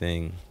daily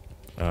thing.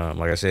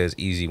 Like I said, it's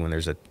easy when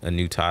there's a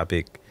new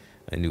topic,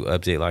 a new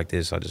update like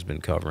this. I've just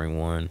been covering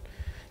one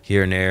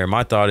here and there.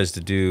 My thought is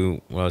to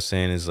do, what I was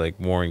saying is like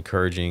more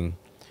encouraging,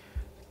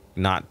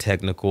 not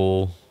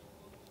technical,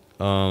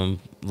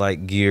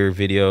 like gear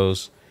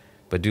videos,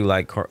 but do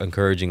like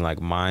encouraging like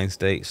mind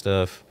state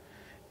stuff,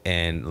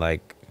 and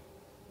like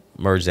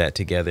merge that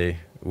together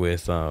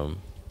with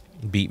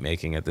beat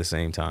making at the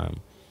same time.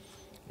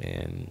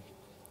 And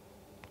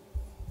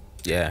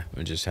yeah,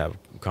 and just have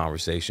a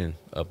conversation,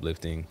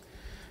 uplifting,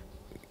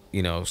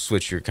 you know,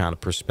 switch your kind of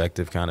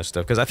perspective kind of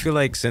stuff. Because I feel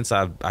like since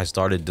I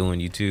started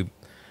doing YouTube,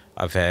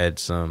 I've had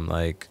some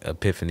like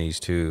epiphanies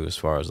too, as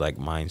far as like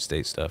mind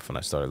state stuff, when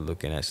I started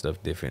looking at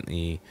stuff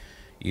differently,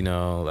 you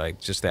know,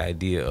 like just the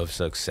idea of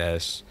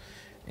success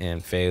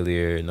and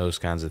failure and those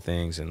kinds of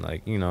things. And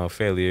like, you know,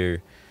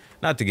 failure,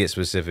 not to get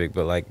specific,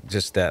 but like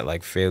just that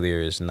like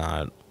failure is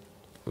not,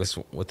 that's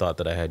what thought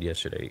that I had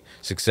yesterday.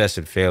 Success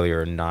and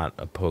failure are not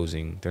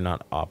opposing, they're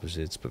not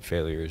opposites, but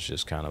failure is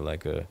just kind of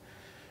like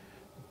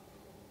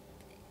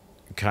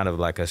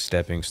a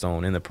stepping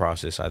stone in the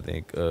process, I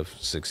think, of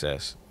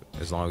success.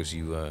 As long as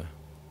you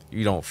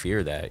don't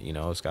fear that, you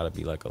know, it's got to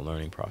be like a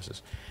learning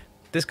process.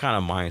 This kind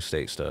of mind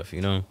state stuff,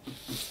 you know.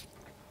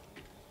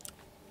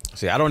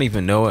 See, I don't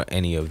even know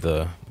any of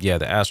the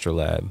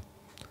Astrolab.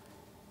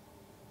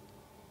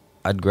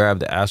 I'd grab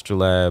the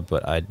Astrolab,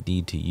 but I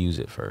need to use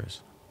it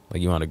first.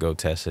 Like, you want to go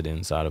test it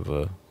inside of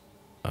a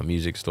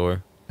music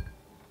store.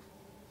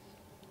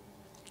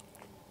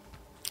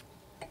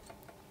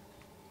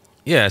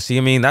 Yeah, see,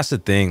 I mean, that's the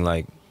thing.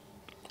 Like,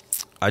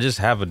 I just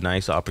have a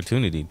nice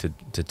opportunity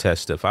to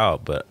test stuff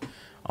out, but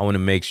I want to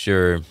make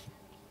sure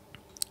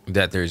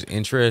that there's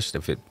interest.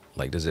 If it,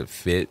 like, does it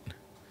fit?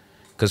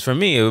 Because for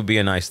me, it would be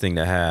a nice thing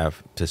to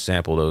have, to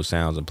sample those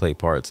sounds and play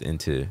parts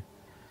into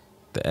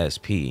the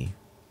SP.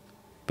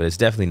 But it's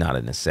definitely not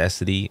a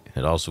necessity.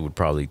 It also would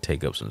probably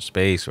take up some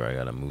space, or I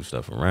got to move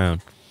stuff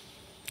around.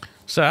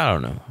 So I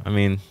don't know. I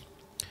mean,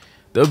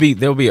 there'll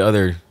be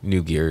other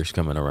new gears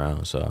coming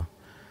around, so.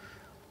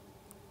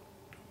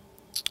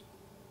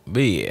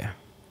 But yeah.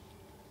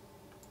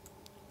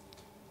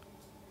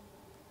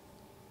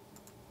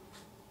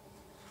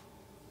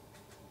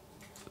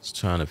 Just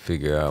trying to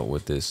figure out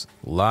what this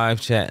live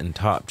chat and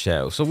top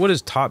chat. So what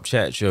does top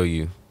chat show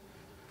you?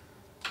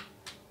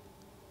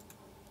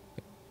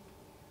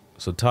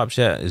 So Top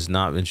Chat has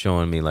not been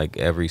showing me like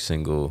every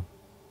single.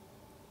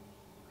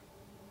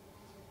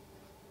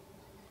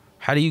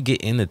 How do you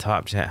get in the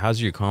Top Chat?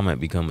 How's your comment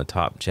become a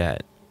Top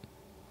Chat?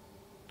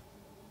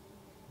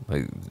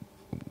 Like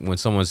when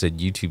someone said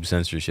YouTube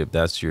censorship,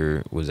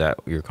 was that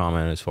your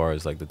comment as far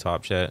as like the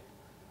Top Chat?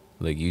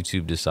 Like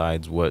YouTube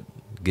decides what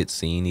gets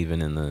seen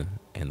even in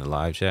the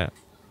live chat.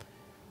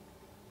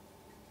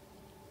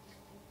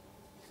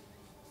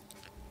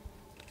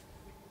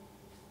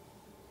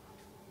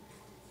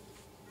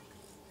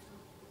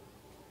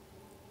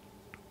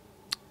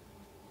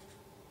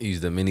 Use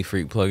the Mini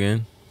Freak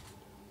plugin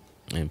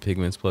and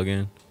Pigments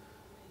plugin.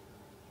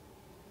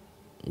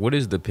 What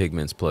is the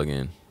Pigments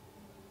plugin?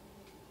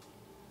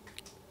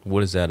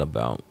 What is that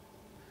about?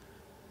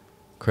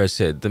 Crest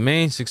said the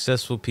main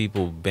successful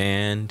people,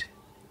 band,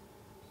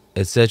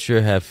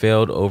 etc., have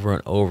failed over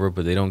and over,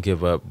 but they don't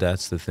give up.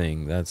 That's the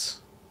thing.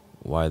 That's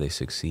why they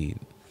succeed.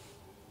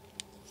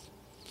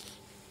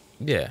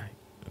 Yeah,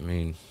 I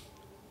mean,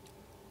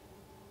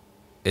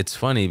 it's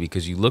funny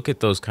because you look at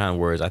those kind of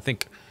words. I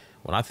think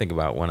when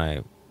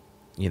I,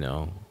 you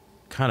know,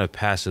 kind of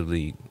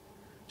passively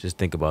just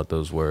think about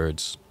those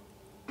words,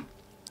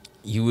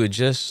 you would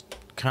just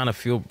kind of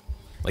feel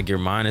like your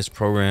mind is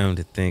programmed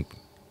to think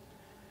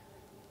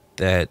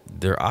that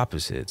they're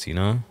opposites, you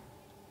know?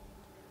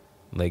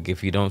 Like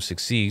if you don't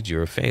succeed,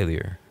 you're a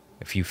failure.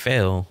 If you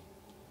fail,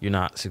 you're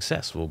not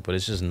successful, but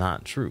it's just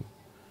not true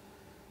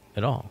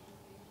at all.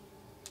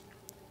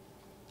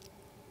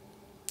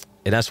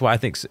 And that's why I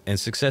think, and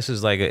success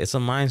is like, it's a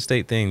mind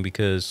state thing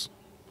because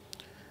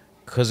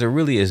there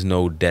really is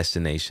no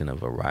destination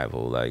of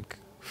arrival, like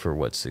for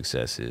what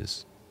success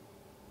is.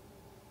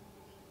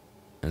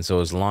 And so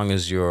as long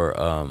as you're,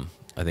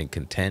 I think,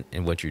 content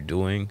in what you're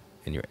doing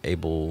and you're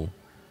able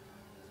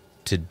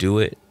to do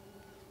it,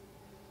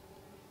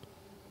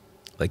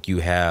 like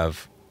you can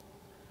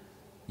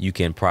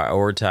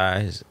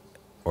prioritize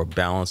or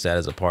balance that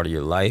as a part of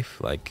your life.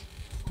 Like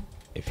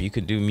if you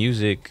could do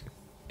music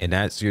and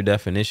that's your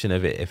definition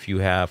of it, if you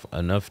have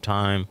enough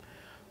time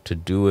to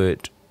do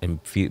it and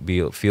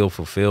feel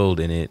fulfilled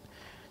in it,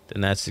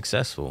 then that's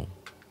successful.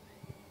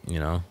 You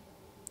know,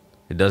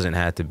 it doesn't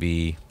have to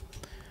be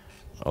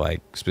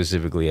like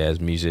specifically as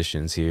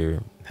musicians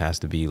here, it has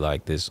to be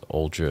like this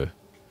ultra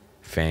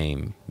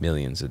fame,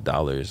 millions of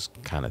dollars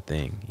kind of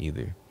thing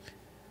either.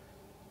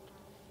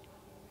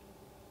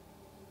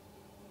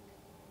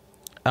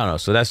 I don't know.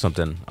 So that's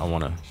something I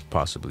want to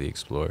possibly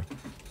explore.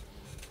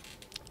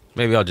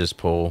 Maybe I'll just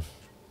poll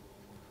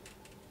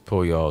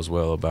y'all as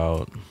well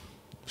about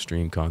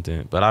stream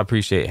content. But I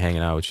appreciate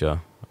hanging out with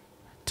y'all.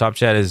 Top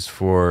Chat is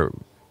for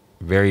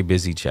very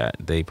busy chat.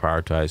 They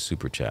prioritize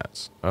super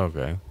chats.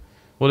 Okay.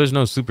 Well, there's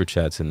no super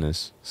chats in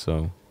this,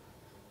 so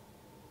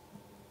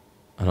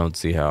I don't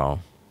see how.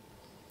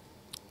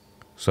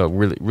 So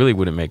it really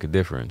wouldn't make a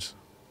difference.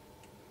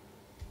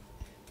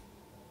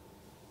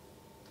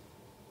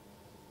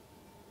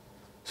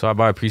 So I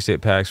buy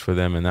preset packs for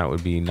them, and that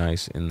would be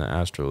nice in the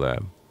Astro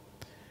Lab.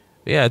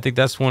 Yeah, I think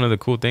that's one of the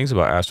cool things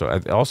about Astro.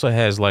 It also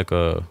has like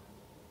I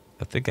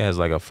think it has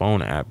like a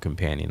phone app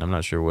companion. I'm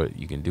not sure what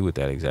you can do with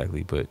that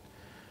exactly, but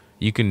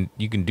you can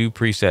do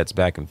presets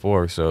back and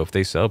forth. So if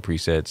they sell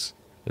presets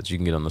that you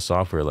can get on the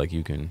software, like I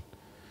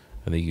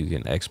think you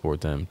can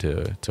export them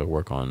to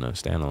work on a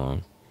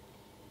standalone.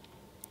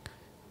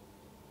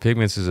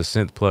 Pigments is a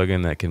synth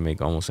plugin that can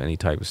make almost any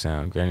type of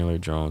sound. Granular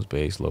drones,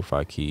 bass,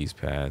 lo-fi keys,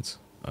 pads.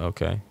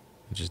 Okay,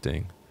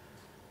 interesting.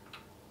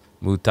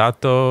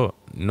 Mutato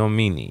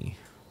Nomini.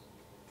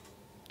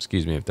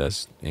 Excuse me if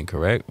that's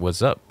incorrect.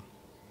 What's up?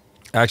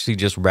 Actually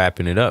just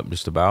wrapping it up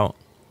just about.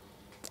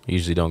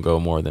 Usually don't go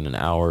more than an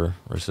hour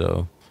or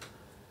so.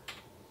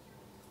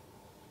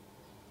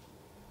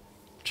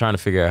 Trying to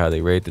figure out how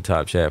they rate the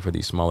Top Chat for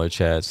these smaller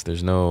chats.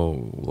 There's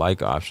no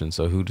like option,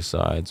 so who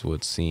decides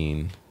what's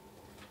seen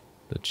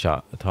the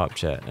Top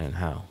Chat and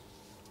how?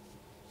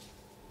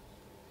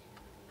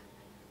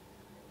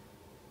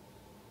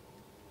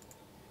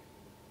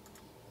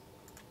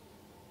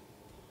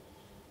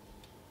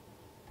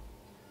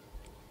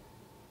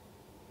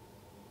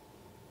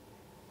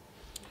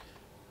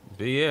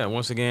 But yeah,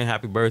 once again,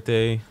 happy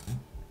birthday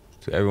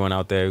to everyone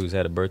out there who's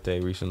had a birthday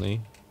recently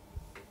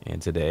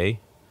and today.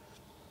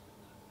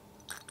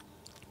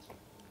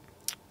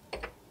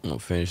 I'm gonna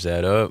finish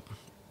that up.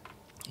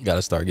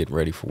 Gotta start getting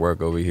ready for work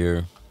over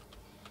here.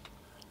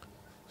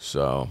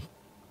 So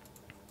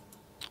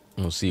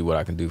we'll see what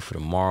I can do for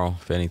tomorrow,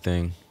 if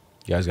anything.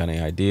 You guys got any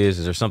ideas?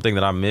 Is there something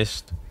that I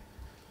missed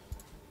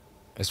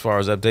as far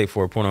as update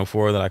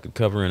 4.04 that I could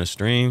cover in a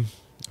stream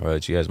or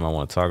that you guys might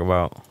want to talk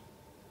about?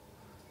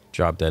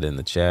 Drop that in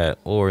the chat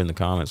or in the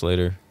comments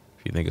later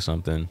if you think of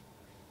something.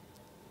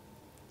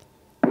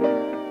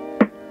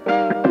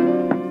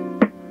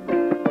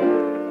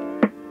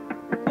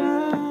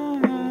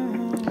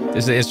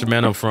 This is an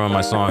instrumental from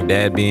my song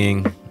Dad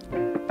Being,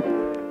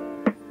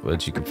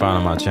 which you can find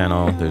on my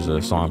channel. There's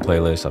a song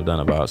playlist. I've done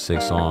about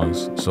 6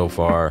 songs so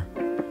far.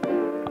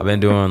 I've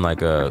been doing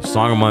like a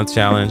song a month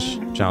challenge.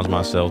 Challenge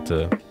myself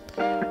to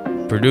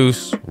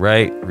produce,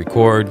 write,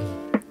 record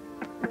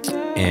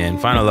and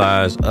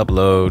finalize,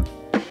 upload,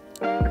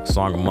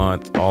 song a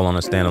month, all on a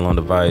standalone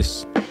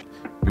device.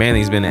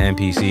 Mainly it's been the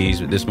MPCs,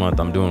 but this month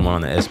I'm doing one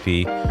on the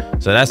SP.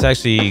 So that's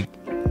actually,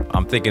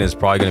 I'm thinking it's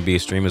probably going to be a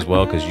stream as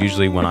well, because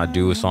usually when I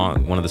do a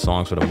song, one of the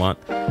songs for the month,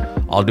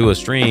 I'll do a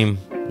stream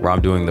where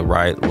I'm doing the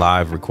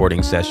live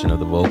recording session of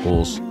the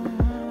vocals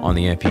on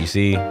the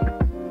MPC.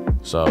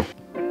 So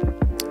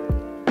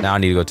now I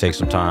need to go take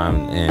some time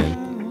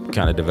and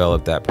kind of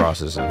develop that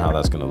process and how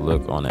that's going to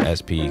look on the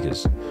SP,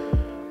 because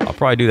I'll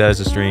probably do that as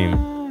a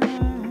stream,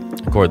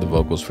 record the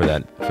vocals for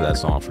that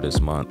song for this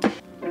month.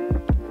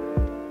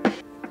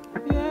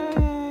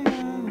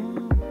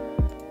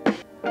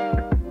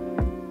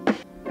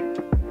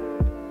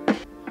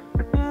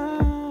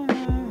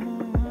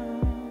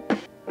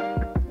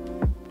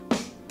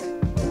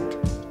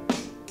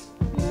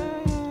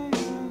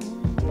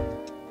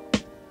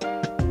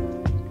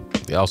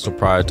 They also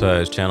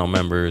prioritize channel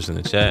members in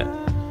the chat.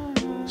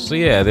 So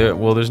yeah,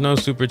 there's no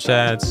super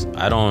chats.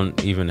 I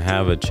don't even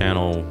have a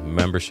channel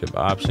membership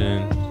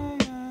option.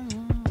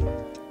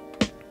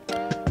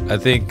 I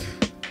think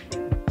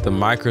the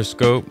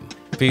microscope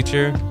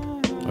feature,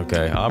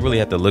 okay, I'll really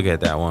have to look at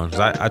that one,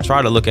 because I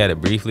try to look at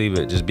it briefly,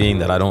 but just being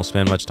that I don't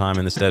spend much time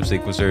in the step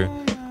sequencer,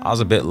 I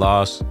was a bit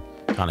lost,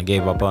 kind of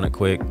gave up on it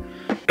quick.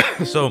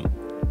 So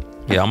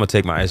yeah, I'm gonna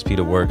take my SP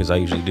to work as I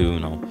usually do,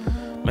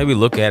 maybe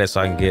look at it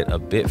so I can get a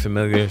bit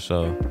familiar.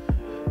 So,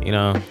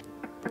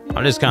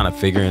 I'm just kind of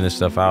figuring this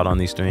stuff out on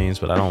these streams,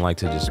 but I don't like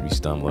to just be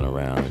stumbling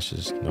around. It's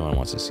just, no one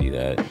wants to see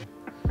that.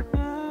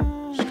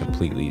 Just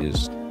completely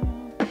just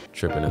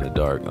tripping in the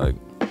dark. Like,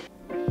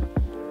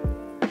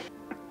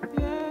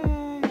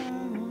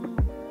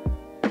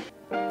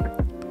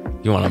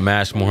 you want to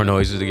mash more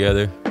noises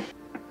together?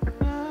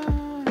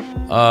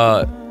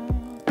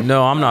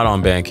 No, I'm not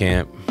on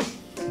Bandcamp.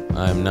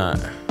 I'm not.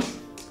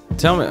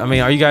 Tell me,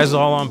 are you guys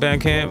all on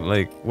Bandcamp?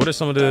 Like, what are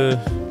some of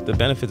the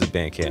benefits of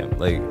Bandcamp?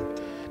 Like,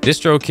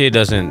 DistroKid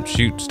doesn't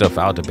shoot stuff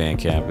out to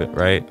Bandcamp,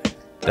 right?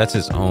 That's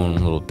his own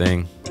little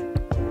thing.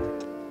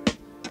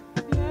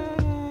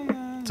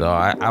 So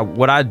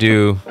what I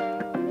do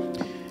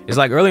is,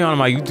 like, early on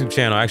my YouTube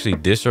channel, actually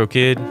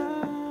DistroKid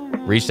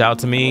reached out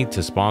to me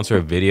to sponsor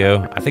a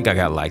video. I think I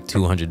got like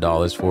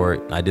 $200 for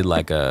it. I did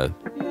like a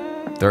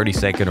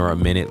 30-second or a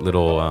minute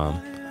little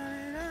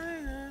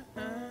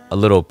a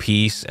little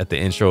piece at the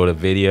intro of the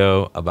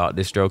video about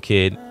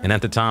DistroKid, and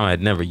at the time I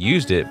had never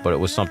used it, but it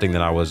was something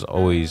that I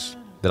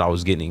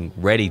was getting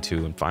ready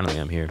to, and finally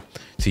I'm here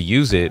to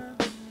use it.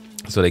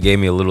 So they gave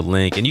me a little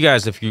link, and you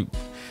guys,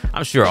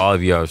 I'm sure all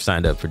of you have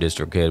signed up for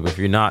DistroKid, but if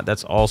you're not,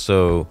 that's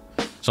also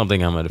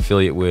something I'm an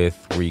affiliate with,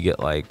 where you get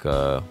like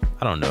I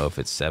don't know if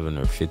it's 7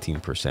 or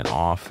 15%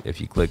 off if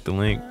you click the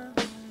link.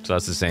 So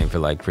that's the same for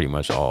like pretty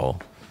much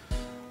all,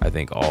 I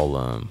think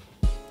all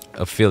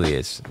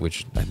affiliates,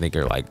 which I think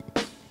are like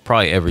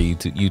probably every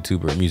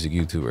YouTuber, music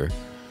YouTuber.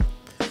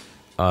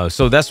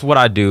 So that's what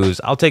I do, is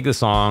I'll take the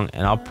song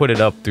and I'll put it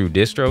up through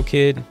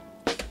DistroKid,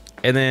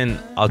 and then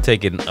I'll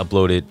take it and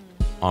upload it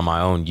on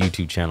my own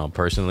YouTube channel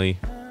personally.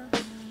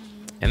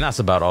 And that's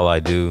about all I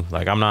do.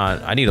 Like,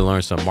 I need to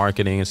learn some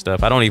marketing and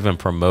stuff. I don't even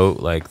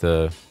promote like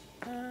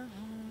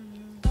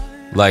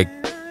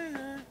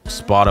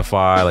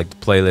Spotify, like the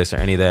playlist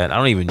or any of that. I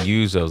don't even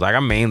use those. Like, I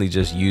mainly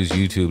just use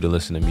YouTube to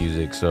listen to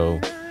music. So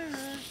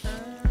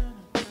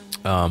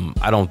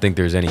I don't think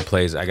there's any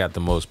plays. I got the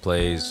most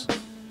plays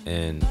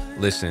and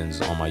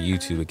listens on my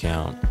YouTube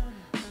account,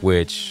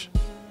 which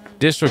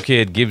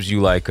DistroKid gives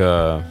you like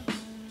a,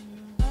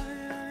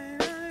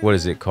 what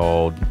is it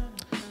called?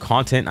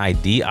 Content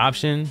ID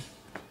option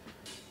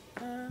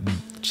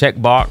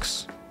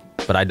checkbox,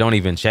 but I don't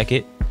even check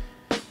it.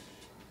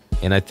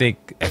 And I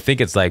think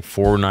it's like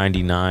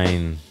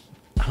 $4.99.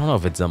 I don't know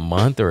if it's a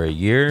month or a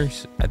year.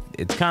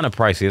 It's kind of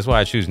pricey. That's why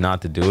I choose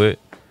not to do it.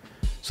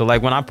 So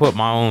like when I put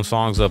my own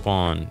songs up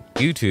on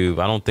YouTube,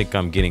 I don't think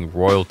I'm getting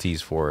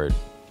royalties for it.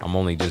 I'm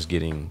only just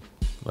getting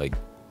like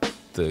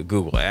the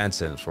Google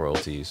AdSense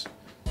royalties.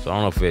 So I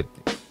don't know if it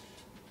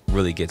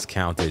really gets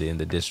counted in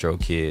the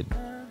DistroKid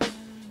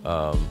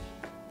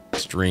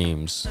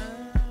streams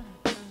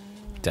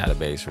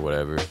database or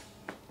whatever.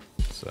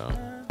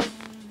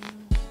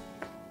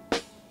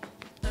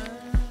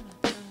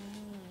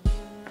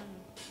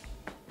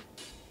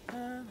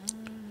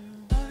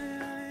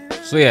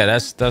 So yeah,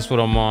 that's what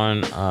I'm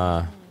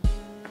on.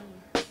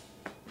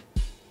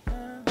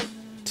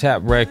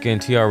 Tap Rec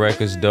and TR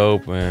Rec is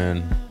dope,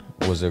 and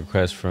was a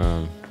request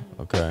from,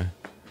 okay.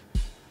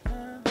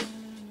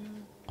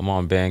 I'm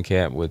on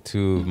Bandcamp with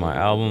 2 of my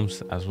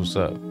albums. That's what's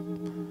up.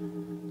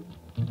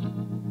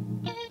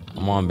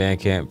 I'm on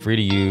Bandcamp, free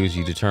to use.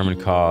 You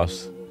determine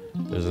cost.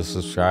 There's a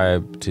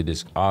subscribe to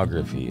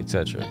discography,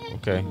 etc.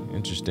 Okay,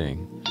 interesting.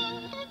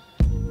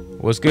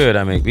 What's good?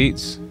 I make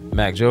beats.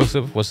 Mac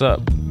Joseph, what's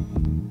up?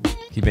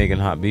 Keep making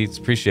hot beats.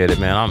 Appreciate it,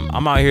 man.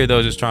 I'm out here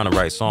though, just trying to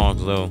write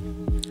songs though,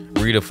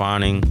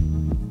 redefining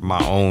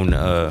my own,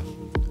 I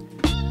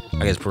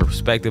guess,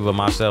 perspective of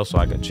myself, so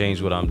I can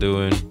change what I'm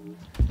doing.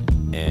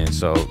 And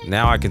so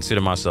now I consider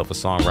myself a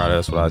songwriter.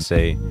 That's what I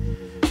say.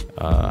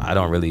 I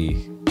don't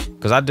really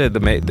because I did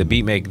the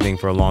beat making thing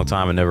for a long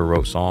time and never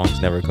wrote songs,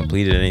 never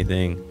completed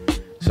anything.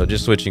 So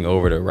just switching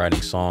over to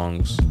writing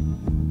songs,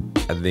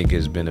 I think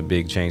has been a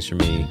big change for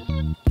me.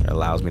 It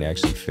allows me to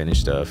actually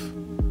finish stuff.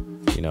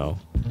 You know,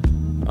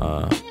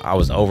 I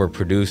was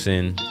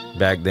overproducing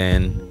back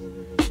then,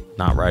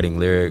 not writing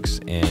lyrics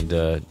and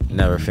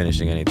never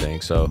finishing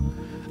anything. So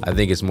I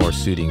think it's more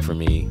suiting for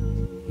me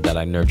that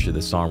I nurture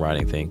the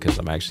songwriting thing, because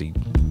I'm actually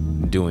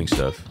doing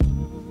stuff.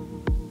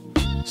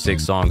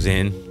 6 songs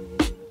in,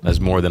 that's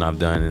more than I've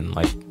done in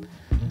like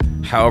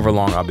however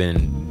long I've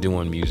been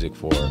doing music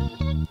for.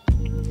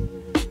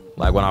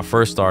 Like when I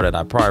first started,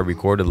 I probably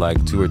recorded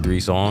like 2 or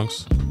 3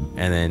 songs,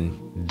 and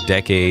then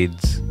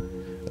decades,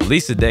 at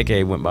least a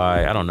decade went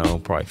by, I don't know,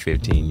 probably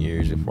 15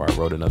 years before I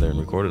wrote another and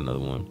recorded another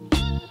one.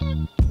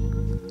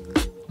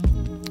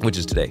 Which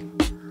is today.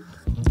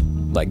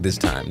 Like this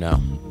time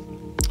now.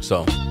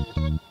 So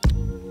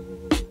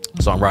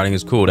songwriting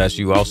is cool. That's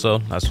you also.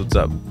 That's what's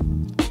up.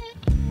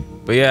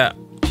 But yeah,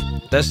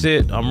 that's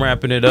it. I'm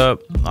wrapping it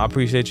up. I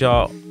appreciate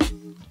y'all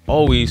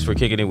always for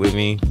kicking it with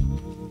me.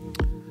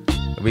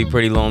 I'd be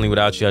pretty lonely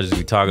without you. I'd just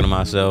be talking to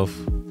myself.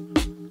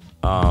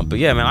 But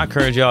yeah, man, I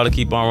encourage y'all to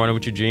keep on running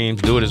with your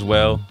dreams. Do it as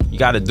well. You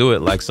got to do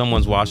it like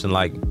someone's watching,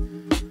 like,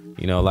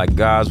 you know, like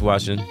God's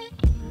watching.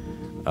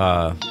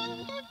 You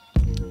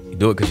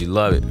do it because you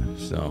love it.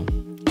 So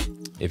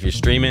if you're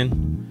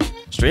streaming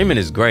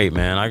is great,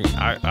 man.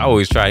 I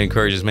always try to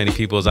encourage as many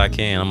people as I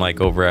can. I'm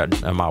like over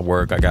at my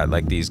work, I got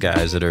like these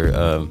guys that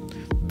are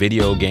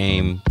video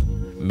game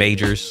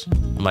majors.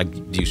 I'm like,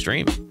 do you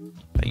stream?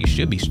 Like, you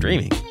should be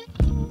streaming.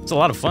 It's a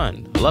lot of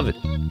fun. I love it,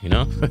 you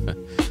know?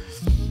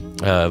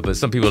 But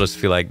some people just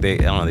feel like they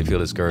feel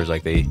discouraged,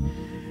 like they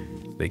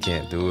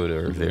can't do it,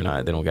 or if they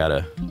don't got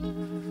a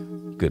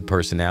good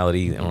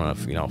personality, they don't know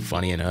if, you know,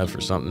 funny enough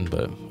or something.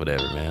 But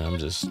whatever, man.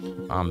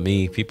 I'm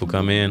me. People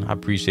come in. I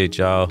appreciate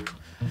y'all.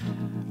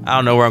 I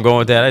don't know where I'm going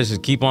with that. I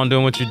just keep on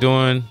doing what you're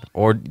doing,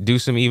 or do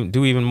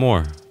even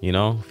more. You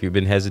know, if you've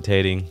been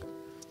hesitating,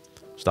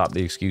 stop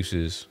the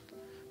excuses.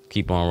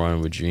 Keep on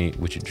running with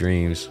your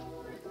dreams.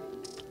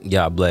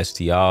 God bless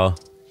to y'all.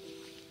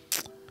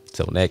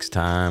 Till next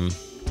time.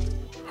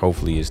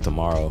 Hopefully it's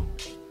tomorrow.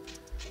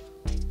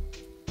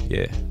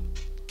 Yeah.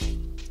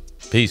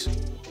 Peace.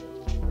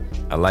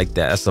 I like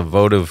that. That's a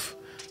vote of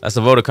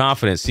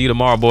confidence. See you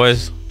tomorrow,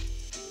 boys.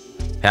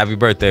 Happy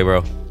birthday,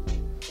 bro.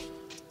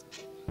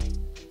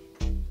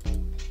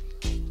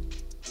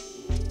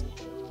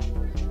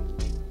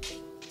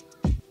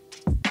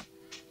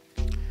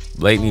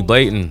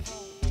 Blatant.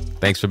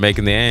 Thanks for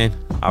making the end.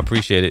 I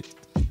appreciate it.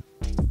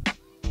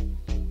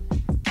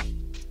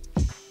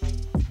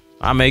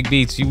 I make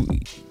beats.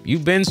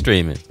 You've been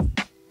streaming.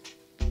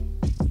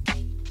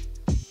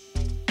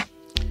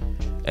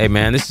 Hey,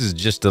 man, this is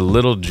just a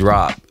little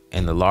drop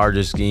in the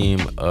larger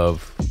scheme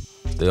of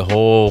the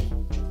whole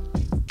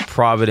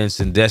providence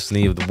and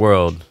destiny of the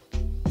world.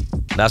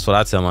 That's what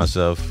I tell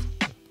myself.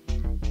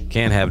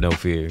 Can't have no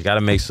fear. Got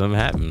to make something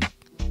happen.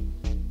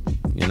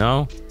 You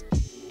know?